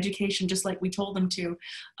got an education just like we told them to.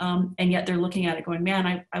 And yet they're looking at it going,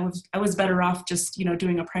 man, I was better off just,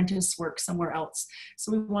 doing apprentice work somewhere else.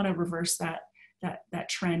 So we want to reverse that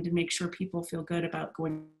trend and make sure people feel good about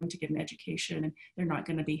going to get an education and they're not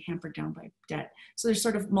going to be hampered down by debt. So there's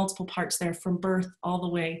sort of multiple parts there from birth all the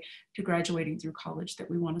way to graduating through college that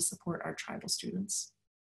we want to support our tribal students.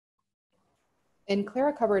 And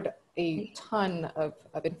Clara covered a ton of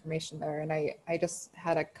information there, and I just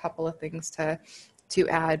had a couple of things to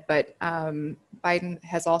add, but Biden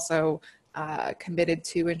has also committed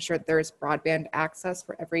to ensure that there's broadband access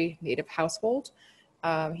for every Native household.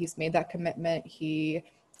 He's made that commitment. He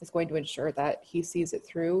is going to ensure that he sees it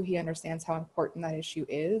through. He understands how important that issue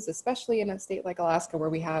is, especially in a state like Alaska where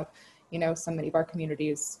we have, so many of our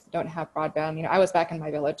communities don't have broadband. I was back in my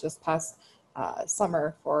village this past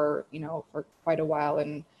summer for quite a while,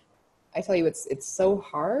 and I tell you, it's so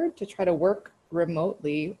hard to try to work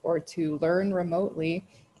remotely or to learn remotely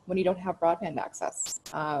when you don't have broadband access,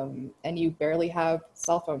 and you barely have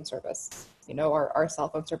cell phone service. Our cell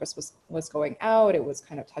phone service was going out. It was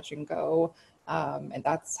kind of touch and go. And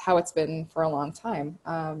that's how it's been for a long time.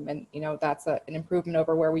 And that's an improvement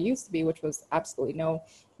over where we used to be, which was absolutely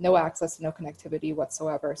no access, no connectivity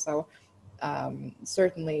whatsoever. So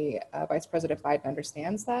certainly Vice President Biden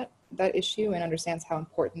understands that issue and understands how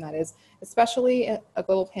important that is, especially in a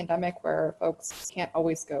global pandemic where folks can't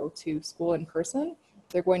always go to school in person.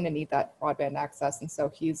 They're going to need that broadband access. And so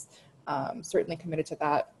he's certainly committed to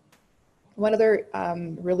that. One other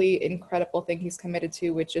really incredible thing he's committed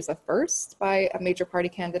to, which is a first by a major party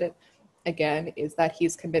candidate, again, is that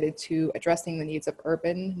he's committed to addressing the needs of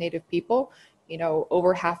urban Native people.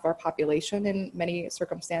 Over half our population in many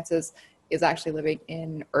circumstances is actually living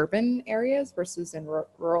in urban areas versus in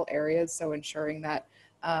rural areas. So ensuring that,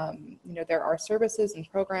 there are services and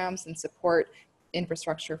programs and support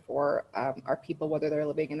infrastructure for our people, whether they're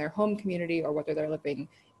living in their home community or whether they're living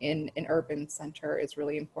in an urban center, is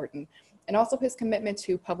really important. And also his commitment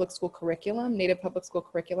to public school curriculum, Native public school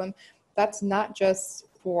curriculum. That's not just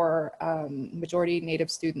for majority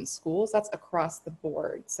Native student schools, that's across the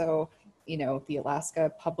board. So, the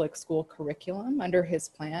Alaska public school curriculum under his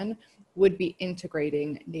plan would be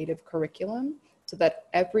integrating Native curriculum so that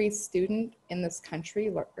every student in this country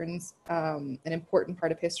learns an important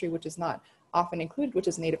part of history, which is not often included, which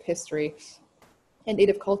is Native history and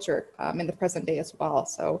Native culture in the present day as well.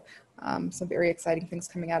 So some very exciting things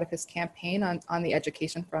coming out of his campaign on the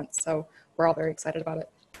education front. So we're all very excited about it.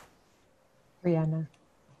 Brianna.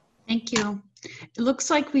 Thank you. It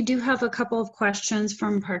looks like we do have a couple of questions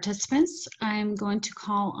from participants. I'm going to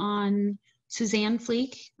call on Suzanne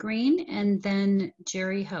Fleek Green and then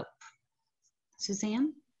Jerry Hope.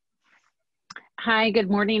 Suzanne? Hi, good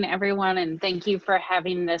morning, everyone, and thank you for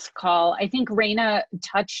having this call. I think Raina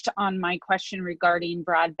touched on my question regarding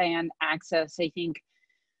broadband access. I think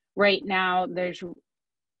right now there's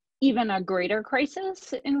even a greater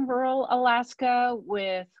crisis in rural Alaska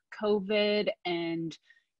with COVID and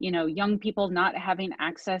young people not having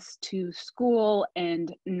access to school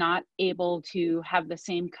and not able to have the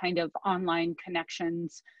same kind of online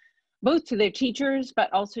connections, both to their teachers,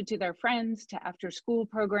 but also to their friends, to after school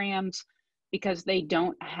programs, because they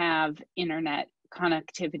don't have internet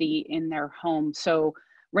connectivity in their home. So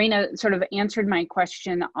Raina sort of answered my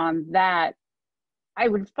question on that. I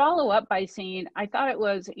would follow up by saying, I thought it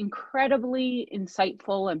was incredibly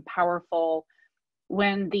insightful and powerful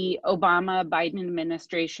when the Obama-Biden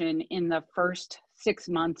administration in the first 6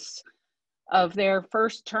 months of their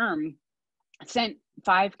first term sent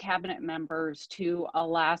 5 cabinet members to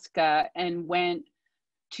Alaska and went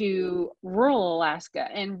to rural Alaska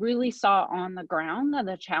and really saw on the ground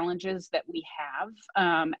the challenges that we have.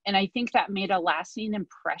 And I think that made a lasting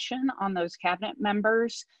impression on those cabinet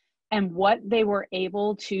members and what they were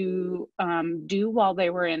able to do while they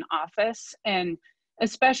were in office, and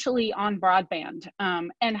especially on broadband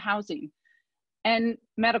and housing and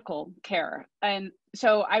medical care. And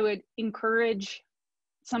so I would encourage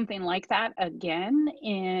something like that again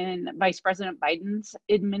in Vice President Biden's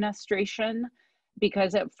administration,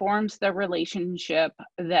 because it forms the relationship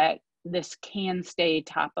that this can stay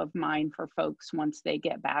top of mind for folks once they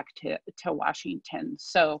get back to Washington.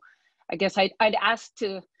 So I guess I'd ask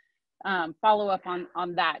to follow up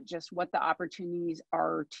on that, just what the opportunities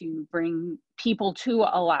are to bring people to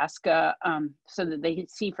Alaska so that they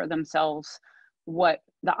see for themselves what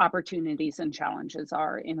the opportunities and challenges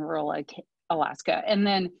are in rural Alaska. And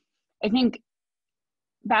then I think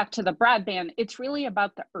back to the broadband, it's really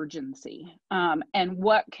about the urgency and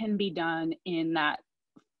what can be done in that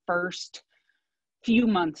first few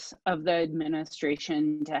months of the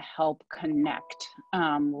administration to help connect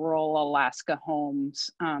rural Alaska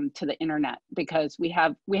homes to the internet, because we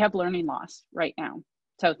have learning loss right now.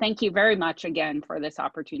 So thank you very much again for this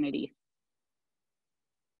opportunity.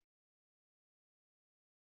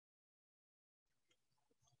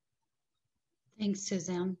 Thanks,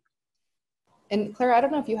 Suzanne. And Clara, I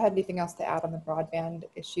don't know if you had anything else to add on the broadband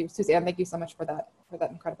issue. Suzanne, thank you so much for that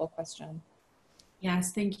incredible question.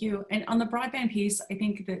 Yes, thank you. And on the broadband piece, I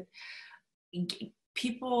think that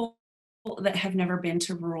people that have never been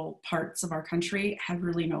to rural parts of our country have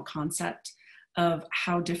really no concept of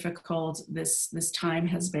how difficult this time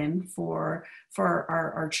has been for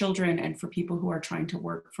our children and for people who are trying to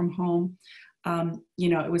work from home.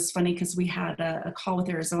 It was funny because we had a call with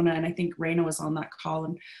Arizona, and I think Raina was on that call,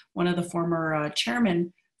 and one of the former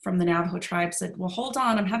chairmen from the Navajo tribe said, well, hold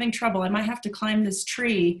on, I'm having trouble. I might have to climb this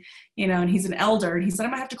tree, and he's an elder, and he said, I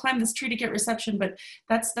might have to climb this tree to get reception. But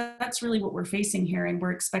that's really what we're facing here, and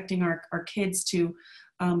we're expecting our kids to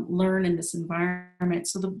learn in this environment.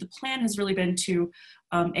 So the plan has really been to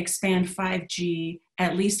expand 5G,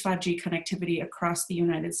 at least 5G connectivity across the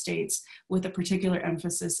United States, with a particular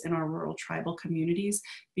emphasis in our rural tribal communities,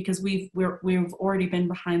 because we've already been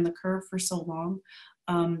behind the curve for so long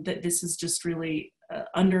that this has just really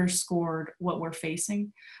underscored what we're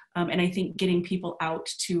facing. And I think getting people out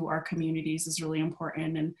to our communities is really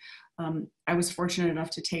important. And I was fortunate enough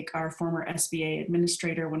to take our former SBA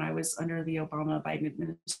administrator when I was under the Obama-Biden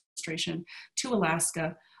administration to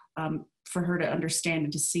Alaska for her to understand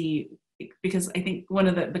and to see, because I think one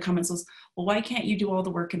of the comments was, well, why can't you do all the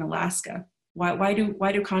work in Alaska? Why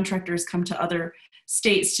do contractors come to other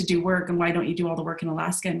states to do work, and why don't you do all the work in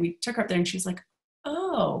Alaska? And we took her up there, and she was like,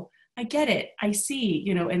 oh, I get it. I see,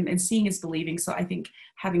 and seeing is believing. So I think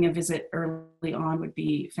having a visit early on would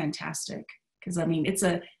be fantastic, because I mean,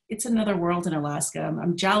 it's another world in Alaska.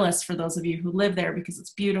 I'm jealous for those of you who live there because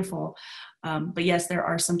it's beautiful. But yes, there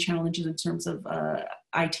are some challenges in terms of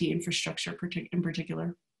IT infrastructure in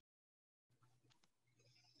particular.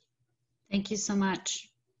 Thank you so much.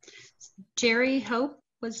 Jerry Hope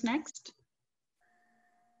was next.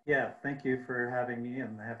 Yeah, thank you for having me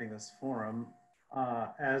and having this forum.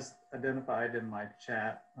 As identified in my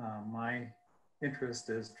chat, my interest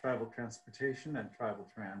is tribal transportation and tribal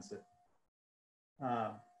transit.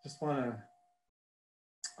 Just want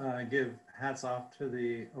to give hats off to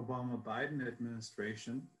the Obama-Biden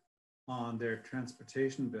administration on their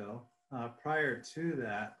transportation bill. Prior to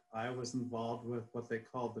that, I was involved with what they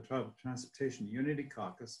called the Tribal Transportation Unity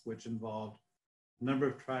Caucus, which involved number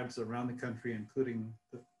of tribes around the country, including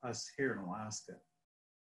us here in Alaska.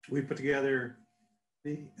 We put together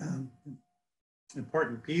the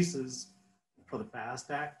important pieces for the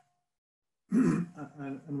FAST Act.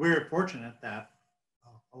 And we're fortunate that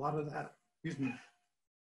a lot of that, excuse me,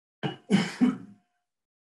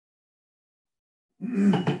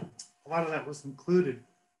 a lot of that was included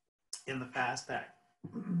in the FAST Act.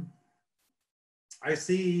 I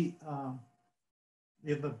see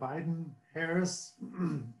in the Biden-Harris,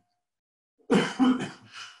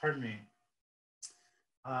 pardon me,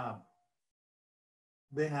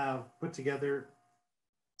 they have put together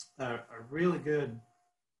a really good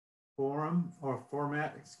forum or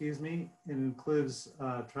format, excuse me. It includes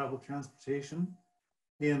travel transportation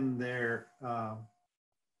in their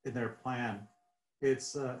plan.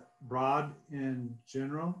 It's broad in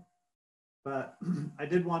general, but I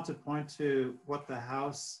did want to point to what the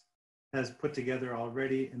House has put together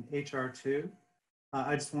already in HR 2.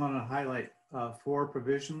 I just want to highlight 4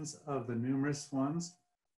 provisions of the numerous ones.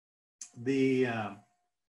 The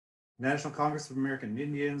National Congress of American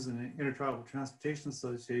Indians and the Intertribal Transportation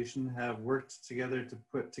Association have worked together to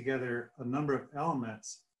put together a number of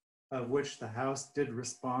elements of which the House did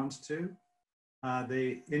respond to.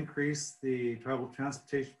 They increased the tribal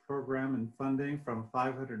transportation program and funding from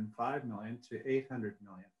 $505 million to $800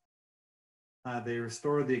 million. They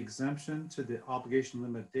restored the exemption to the obligation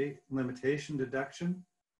limitation deduction.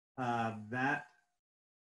 That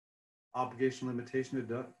obligation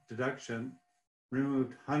limitation deduction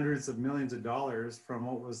removed hundreds of millions of dollars from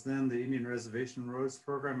what was then the Indian Reservation Roads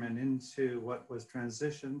Program and into what was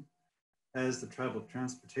transitioned as the Tribal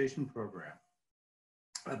Transportation Program.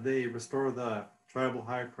 They restore the tribal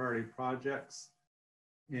high priority projects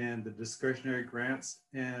and the discretionary grants.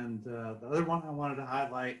 And the other one I wanted to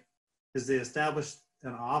highlight is they established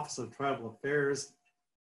an Office of Tribal Affairs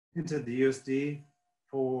into the USD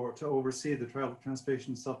to oversee the Tribal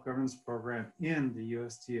Transportation Self-Governance Program in the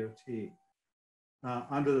USTOT.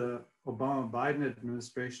 Under the Obama-Biden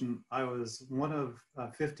administration, I was one of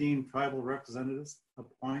 15 tribal representatives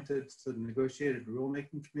appointed to the negotiated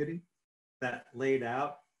rulemaking committee that laid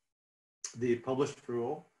out the published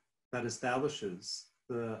rule that establishes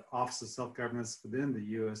the Office of Self-Governance within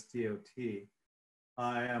the USDOT.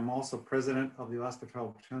 I am also president of the Alaska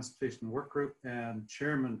Tribal Transportation Work Group and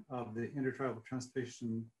chairman of the Intertribal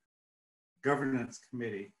Transportation Governance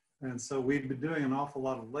Committee. And so we've been doing an awful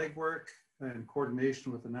lot of legwork in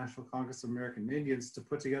coordination with the National Congress of American Indians to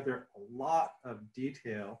put together a lot of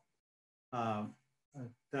detail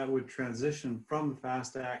that would transition from the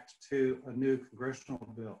FAST Act to a new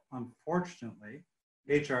congressional bill. Unfortunately,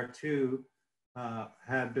 HR 2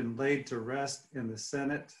 had been laid to rest in the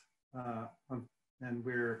Senate, and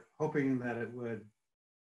we're hoping that it would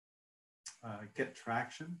get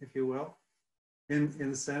traction, if you will, in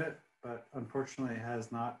the Senate, but unfortunately it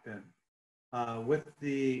has not been. With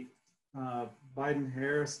the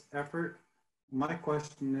Biden-Harris effort, my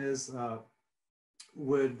question is,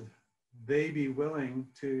 would they be willing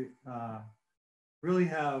to really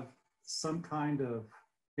have some kind of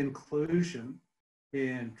inclusion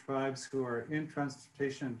in tribes who are in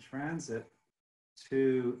transportation and transit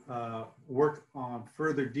to work on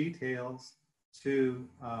further details to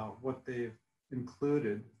what they've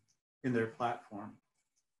included in their platform?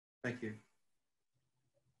 Thank you.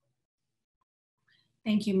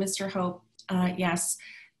 Thank you, Mr. Hope. Yes,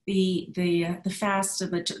 the FAST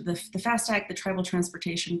Act, the Tribal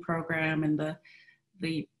Transportation Program, and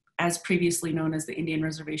the as previously known as the Indian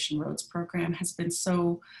Reservation Roads Program has been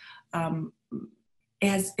so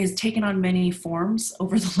has taken on many forms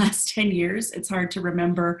over the last 10 years. It's hard to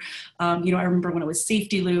remember. I remember when it was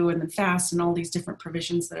Safety Lou and then FAST and all these different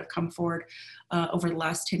provisions that have come forward over the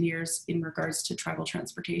last 10 years in regards to tribal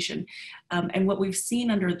transportation. And what we've seen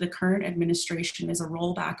under the current administration is a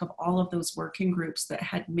rollback of all of those working groups that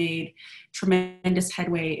had made tremendous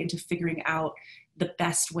headway into figuring out the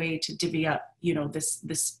best way to divvy up,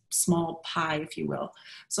 this small pie, if you will.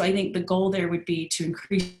 So I think the goal there would be to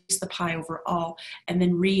increase the pie overall and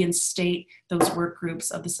then reinstate those work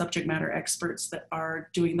groups of the subject matter experts that are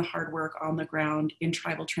doing the hard work on the ground in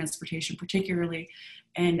tribal transportation particularly.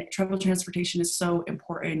 And tribal transportation is so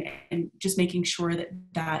important, and just making sure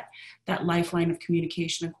that lifeline of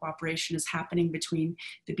communication and cooperation is happening between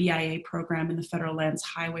the BIA program and the Federal Lands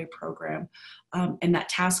Highway Program. And that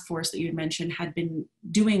task force that you had mentioned had been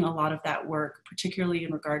doing a lot of that work, particularly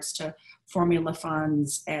in regards to formula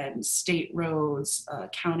funds and state roads,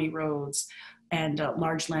 county roads, and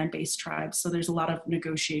large land-based tribes. So there's a lot of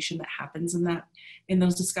negotiation that happens in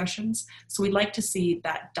those discussions. So we'd like to see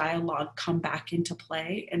that dialogue come back into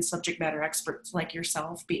play and subject matter experts like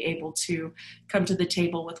yourself be able to come to the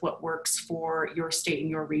table with what works for your state and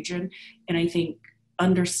your region. And I think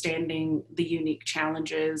understanding the unique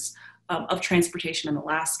challenges of transportation in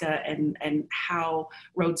Alaska and how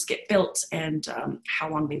roads get built and how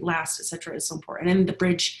long they last, et cetera, is so important. And the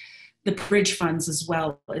bridge funds as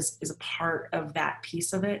well is a part of that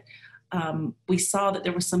piece of it. We saw that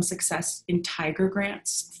there was some success in Tiger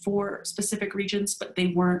grants for specific regions, but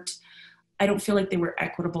I don't feel like they were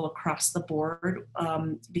equitable across the board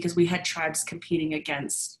because we had tribes competing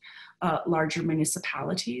against larger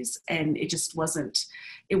municipalities, and it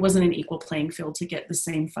wasn't an equal playing field to get the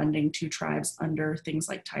same funding to tribes under things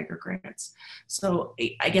like Tiger grants. So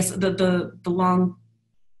I guess the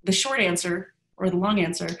short answer or the long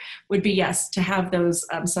answer would be yes, to have those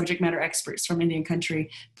subject matter experts from Indian country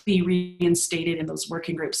be reinstated in those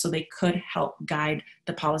working groups so they could help guide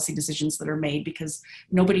the policy decisions that are made, because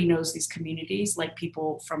nobody knows these communities like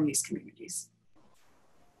people from these communities.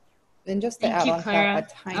 And just to add on a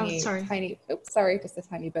just a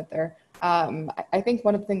tiny bit there. I think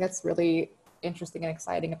one of the things that's really interesting and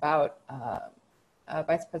exciting about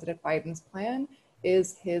Vice President Biden's plan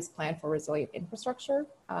is his plan for resilient infrastructure.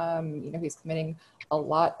 He's committing a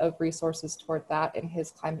lot of resources toward that in his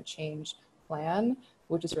climate change plan,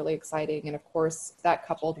 which is really exciting. And of course, that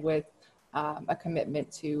coupled with a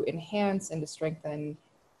commitment to enhance and to strengthen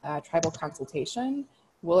tribal consultation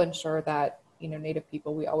will ensure that Native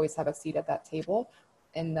people, we always have a seat at that table,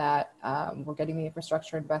 and that we're getting the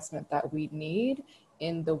infrastructure investment that we need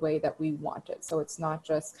in the way that we want it. So it's not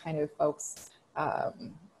just kind of folks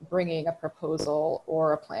bringing a proposal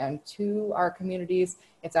or a plan to our communities.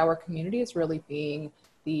 It's our communities really being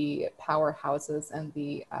the powerhouses and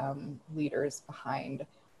the leaders behind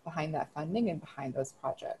that funding and behind those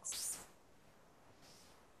projects.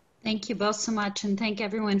 Thank you both so much, and thank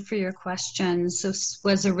everyone for your questions. This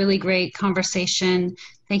was a really great conversation.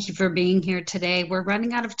 Thank you for being here today. We're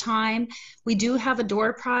running out of time. We do have a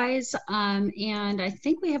door prize, and I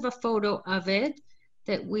think we have a photo of it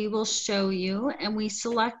that we will show you. And we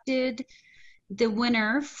selected the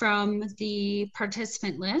winner from the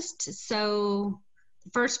participant list. So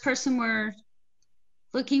the first person we're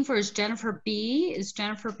looking for is Jennifer B. Is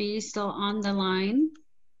Jennifer B. still on the line?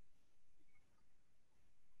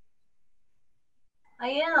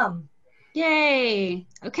 I am. Yay.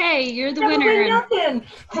 Okay, you're the winner. Nothing.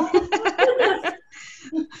 Oh,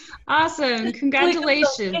 awesome.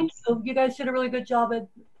 Congratulations. Thank you. You guys did a really good job at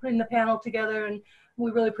putting the panel together, and we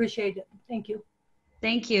really appreciate it. Thank you.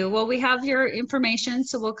 Thank you. Well, we have your information,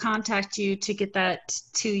 so we'll contact you to get that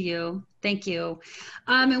to you. Thank you.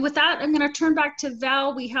 And with that, I'm going to turn back to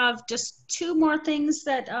Val. We have just two more things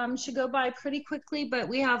that should go by pretty quickly, but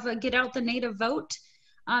we have a Get Out the Native Vote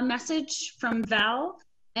message from Val,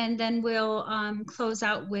 and then we'll close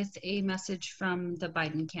out with a message from the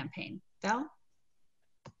Biden campaign. Val?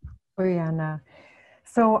 Oriana.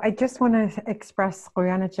 So I just want to express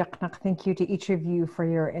thank you to each of you for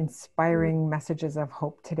your inspiring messages of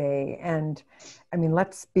hope today. And I mean,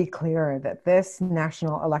 let's be clear that this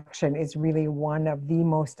national election is really one of the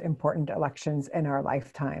most important elections in our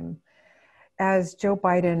lifetime. As Joe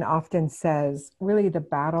Biden often says, really the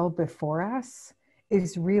battle before us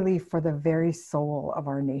is really for the very soul of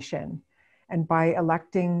our nation. And by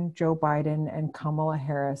electing Joe Biden and Kamala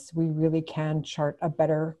Harris, we really can chart a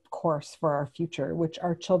better course for our future, which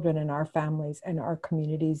our children and our families and our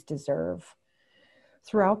communities deserve.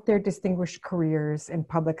 Throughout their distinguished careers in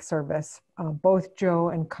public service, both Joe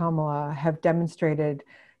and Kamala have demonstrated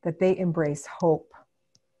that they embrace hope,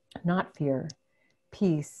 not fear,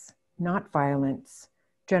 peace, not violence,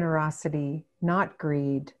 generosity, not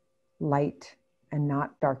greed, light, and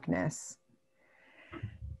not darkness.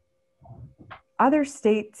 Other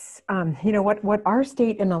states, what our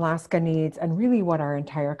state in Alaska needs, and really what our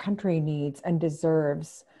entire country needs and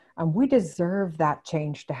deserves, we deserve that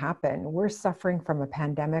change to happen. We're suffering from a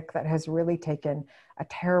pandemic that has really taken a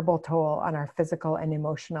terrible toll on our physical and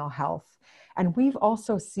emotional health. And we've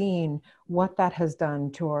also seen what that has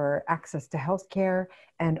done to our access to healthcare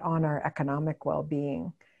and on our economic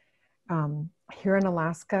well-being. Here in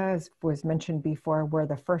Alaska, as was mentioned before, we're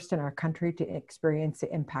the first in our country to experience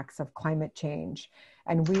the impacts of climate change,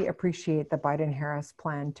 and we appreciate the Biden-Harris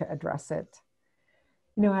plan to address it.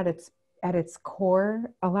 At its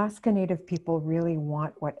core, Alaska Native people really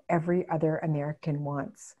want what every other American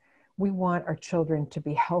wants. We want our children to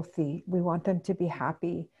be healthy. We want them to be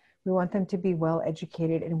happy. We want them to be well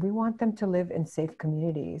educated, and we want them to live in safe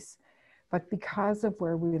communities. But because of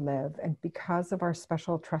where we live and because of our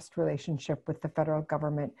special trust relationship with the federal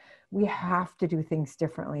government, we have to do things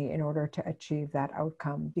differently in order to achieve that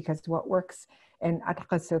outcome, because what works in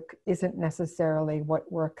Atakasuk isn't necessarily what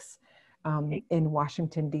works in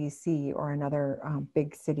Washington, D.C. or another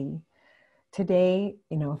big city. Today,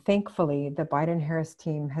 thankfully, the Biden-Harris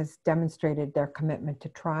team has demonstrated their commitment to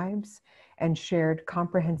tribes and shared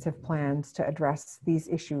comprehensive plans to address these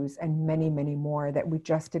issues and many, many more that we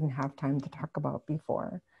just didn't have time to talk about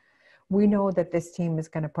before. We know that this team is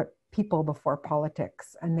going to put people before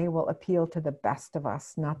politics, and they will appeal to the best of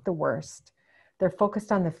us, not the worst. They're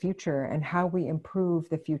focused on the future and how we improve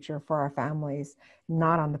the future for our families,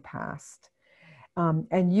 not on the past.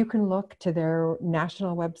 And you can look to their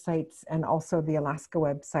national websites and also the Alaska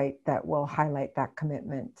website that will highlight that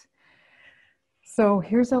commitment. So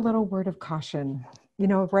here's a little word of caution.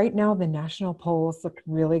 Right now the national polls look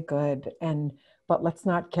really good, but let's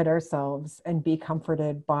not kid ourselves and be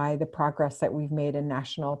comforted by the progress that we've made in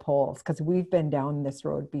national polls, because we've been down this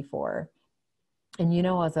road before. And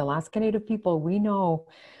as Alaska Native people, we know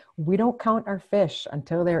we don't count our fish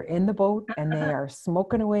until they're in the boat and they are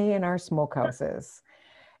smoking away in our smokehouses.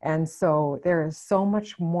 And so there is so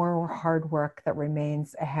much more hard work that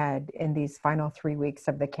remains ahead in these final 3 weeks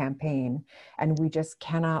of the campaign. And we just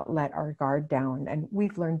cannot let our guard down. And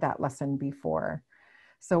we've learned that lesson before.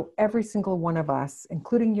 So every single one of us,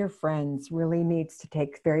 including your friends, really needs to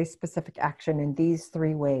take very specific action in these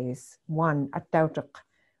 3 ways. 1,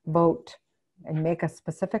 vote, and make a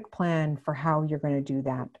specific plan for how you're going to do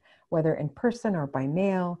that, whether in person or by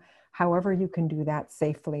mail, however you can do that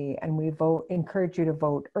safely. And we encourage you to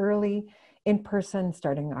vote early in person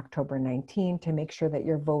starting October 19 to make sure that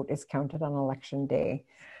your vote is counted on election day.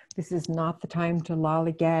 This is not the time to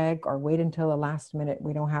lollygag or wait until the last minute.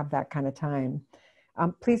 We don't have that kind of time.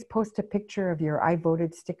 Please post a picture of your I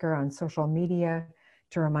voted sticker on social media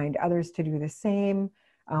to remind others to do the same,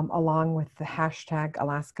 along with the hashtag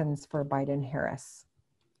Alaskans for Biden-Harris.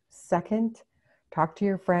 Second, talk to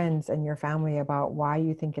your friends and your family about why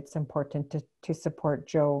you think it's important to support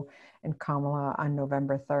Joe and Kamala on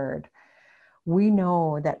November 3rd. We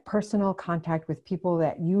know that personal contact with people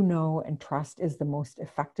that you know and trust is the most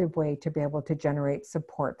effective way to be able to generate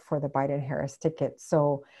support for the Biden-Harris ticket.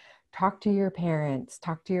 So talk to your parents,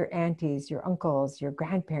 talk to your aunties, your uncles, your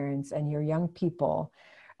grandparents, and your young people.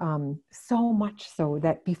 So much so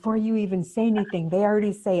that before you even say anything, they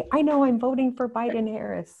already say, I know I'm voting for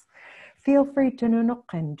Biden-Harris. Feel free to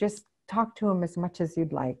nunuk and just talk to them as much as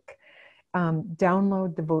you'd like.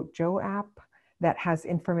 Download the Vote Joe app that has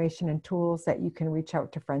information and tools that you can reach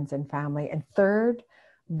out to friends and family. And third,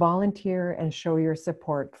 volunteer and show your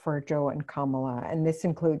support for Joe and Kamala. And this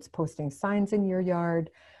includes posting signs in your yard,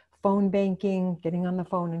 phone banking, getting on the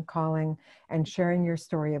phone and calling, and sharing your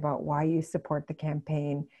story about why you support the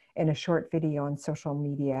campaign in a short video on social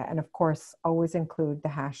media. And of course, always include the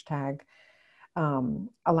hashtag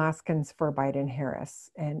Alaskans for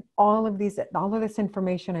Biden-Harris. And all of this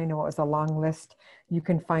information, I know it was a long list. You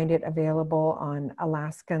can find it available on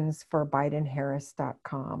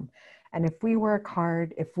alaskansforbidenharris.com. And if we work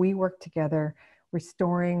hard, if we work together,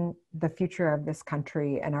 restoring the future of this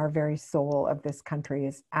country and our very soul of this country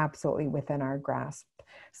is absolutely within our grasp.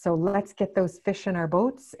 So let's get those fish in our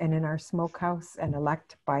boats and in our smokehouse and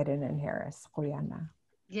elect Biden and Harris. Quyana.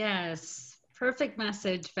 Yes, perfect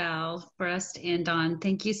message, Val, for us to end on.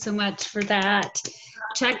 Thank you so much for that.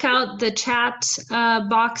 Check out the chat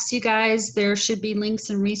box, you guys. There should be links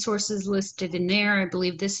and resources listed in there. I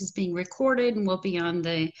believe this is being recorded and will be on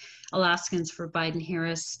the Alaskans for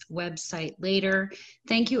Biden-Harris website later.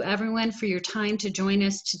 Thank you everyone for your time to join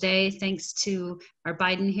us today. Thanks to our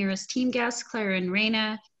Biden-Harris team guests, Clara and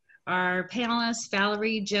Raina, our panelists,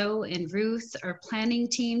 Valerie, Joe, and Ruth, our planning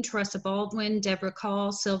team, Teresa Baldwin, Deborah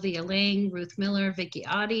Call, Sylvia Lang, Ruth Miller, Vicky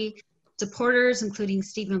Oddie, supporters, including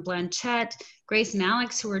Stephen Blanchett, Grace and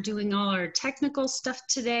Alex, who are doing all our technical stuff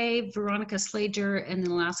today, Veronica Slager, and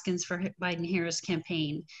the Alaskans for Biden-Harris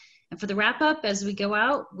campaign. And for the wrap up, as we go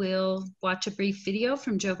out, we'll watch a brief video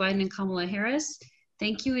from Joe Biden and Kamala Harris.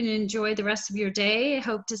 Thank you and enjoy the rest of your day. I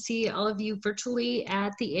hope to see all of you virtually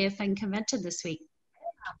at the AFN convention this week.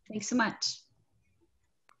 Thanks so much.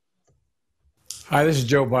 Hi, this is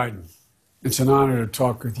Joe Biden. It's an honor to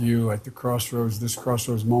talk with you at the crossroads, this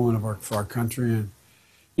crossroads moment for our country. And,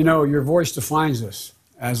 your voice defines us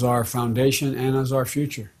as our foundation and as our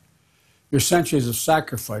future. Your centuries of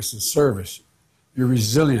sacrifice and service, your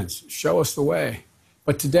resilience show us the way.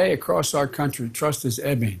 But today, across our country, trust is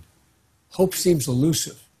ebbing. Hope seems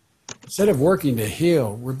elusive. Instead of working to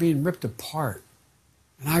heal, we're being ripped apart.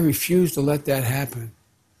 And I refuse to let that happen.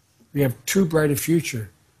 We have too bright a future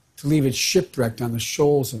to leave it shipwrecked on the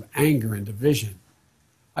shoals of anger and division.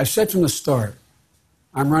 I've said from the start,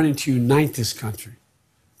 I'm running to unite this country,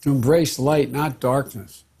 to embrace light, not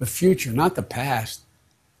darkness, the future, not the past,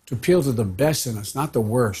 to appeal to the best in us, not the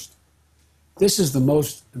worst. This is the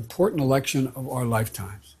most important election of our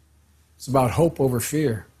lifetimes. It's about hope over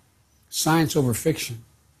fear, science over fiction,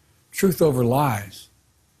 truth over lies.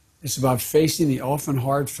 It's about facing the often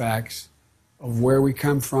hard facts of where we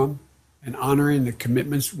come from and honoring the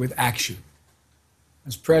commitments with action.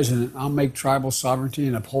 As president, I'll make tribal sovereignty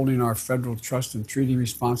and upholding our federal trust and treaty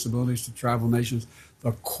responsibilities to tribal nations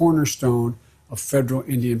the cornerstone of federal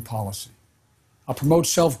Indian policy. I'll promote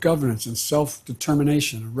self-governance and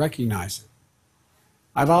self-determination and recognize it.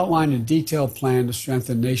 I've outlined a detailed plan to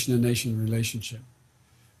strengthen nation-to-nation relationship,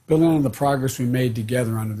 building on the progress we made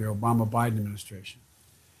together under the Obama-Biden administration.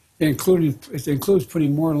 It includes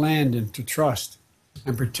putting more land into trust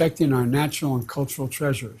and protecting our natural and cultural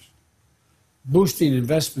treasures, boosting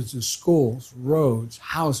investments in schools, roads,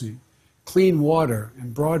 housing, clean water,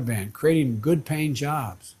 and broadband, creating good-paying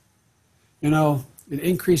jobs. You know, it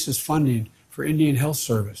increases funding for Indian Health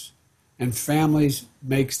Service, and families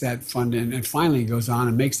makes that funding, and finally goes on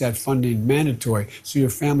and makes that funding mandatory so your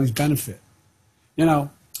families benefit. You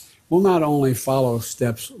know, we'll not only follow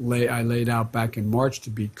steps I laid out back in March to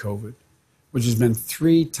beat COVID, which has been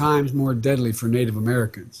 3 times more deadly for Native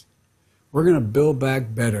Americans. We're going to build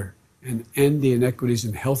back better and end the inequities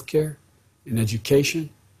in healthcare, in education,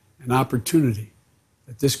 and opportunity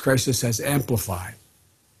that this crisis has amplified.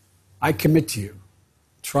 I commit to you,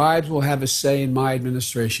 tribes will have a say in my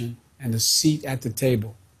administration and a seat at the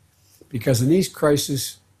table. Because in these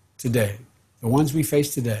crises today, the ones we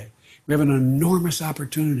face today, we have an enormous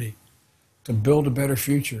opportunity to build a better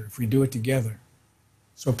future if we do it together.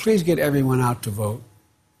 So please get everyone out to vote.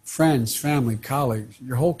 Friends, family, colleagues,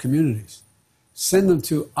 your whole communities. Send them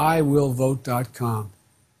to iwillvote.com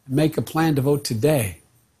and make a plan to vote today.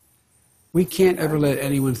 We can't ever let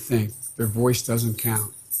anyone think their voice doesn't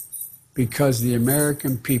count, because the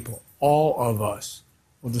American people, all of us,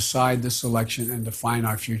 will decide this election and define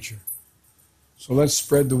our future. So let's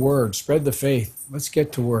spread the word, spread the faith. Let's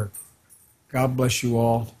get to work. God bless you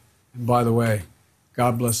all. And by the way,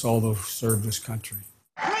 God bless all those who serve this country.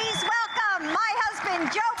 Please welcome my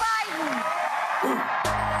husband, Joe Biden.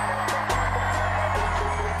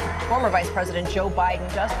 Former Vice President Joe Biden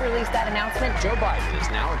just released that announcement. Joe Biden is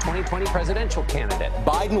now a 2020 presidential candidate.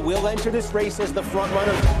 Biden will enter this race as the front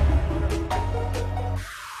runner.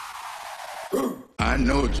 I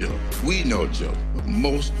know Joe. We know Joe. But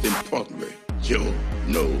most importantly, Joe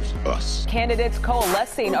knows us. Candidates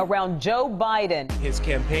coalescing around Joe Biden. His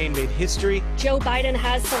campaign made history. Joe Biden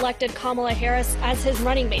has selected Kamala Harris as his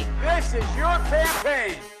running mate. This is your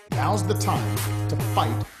campaign. Now's the time to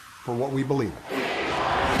fight for what we believe in.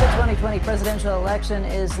 The 2020 presidential election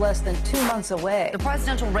is less than 2 months away. The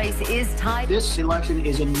presidential race is tied. This election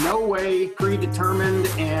is in no way predetermined,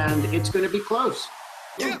 and it's going to be close.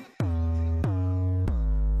 Yeah.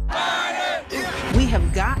 We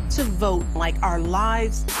have got to vote like our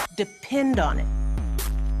lives depend on it.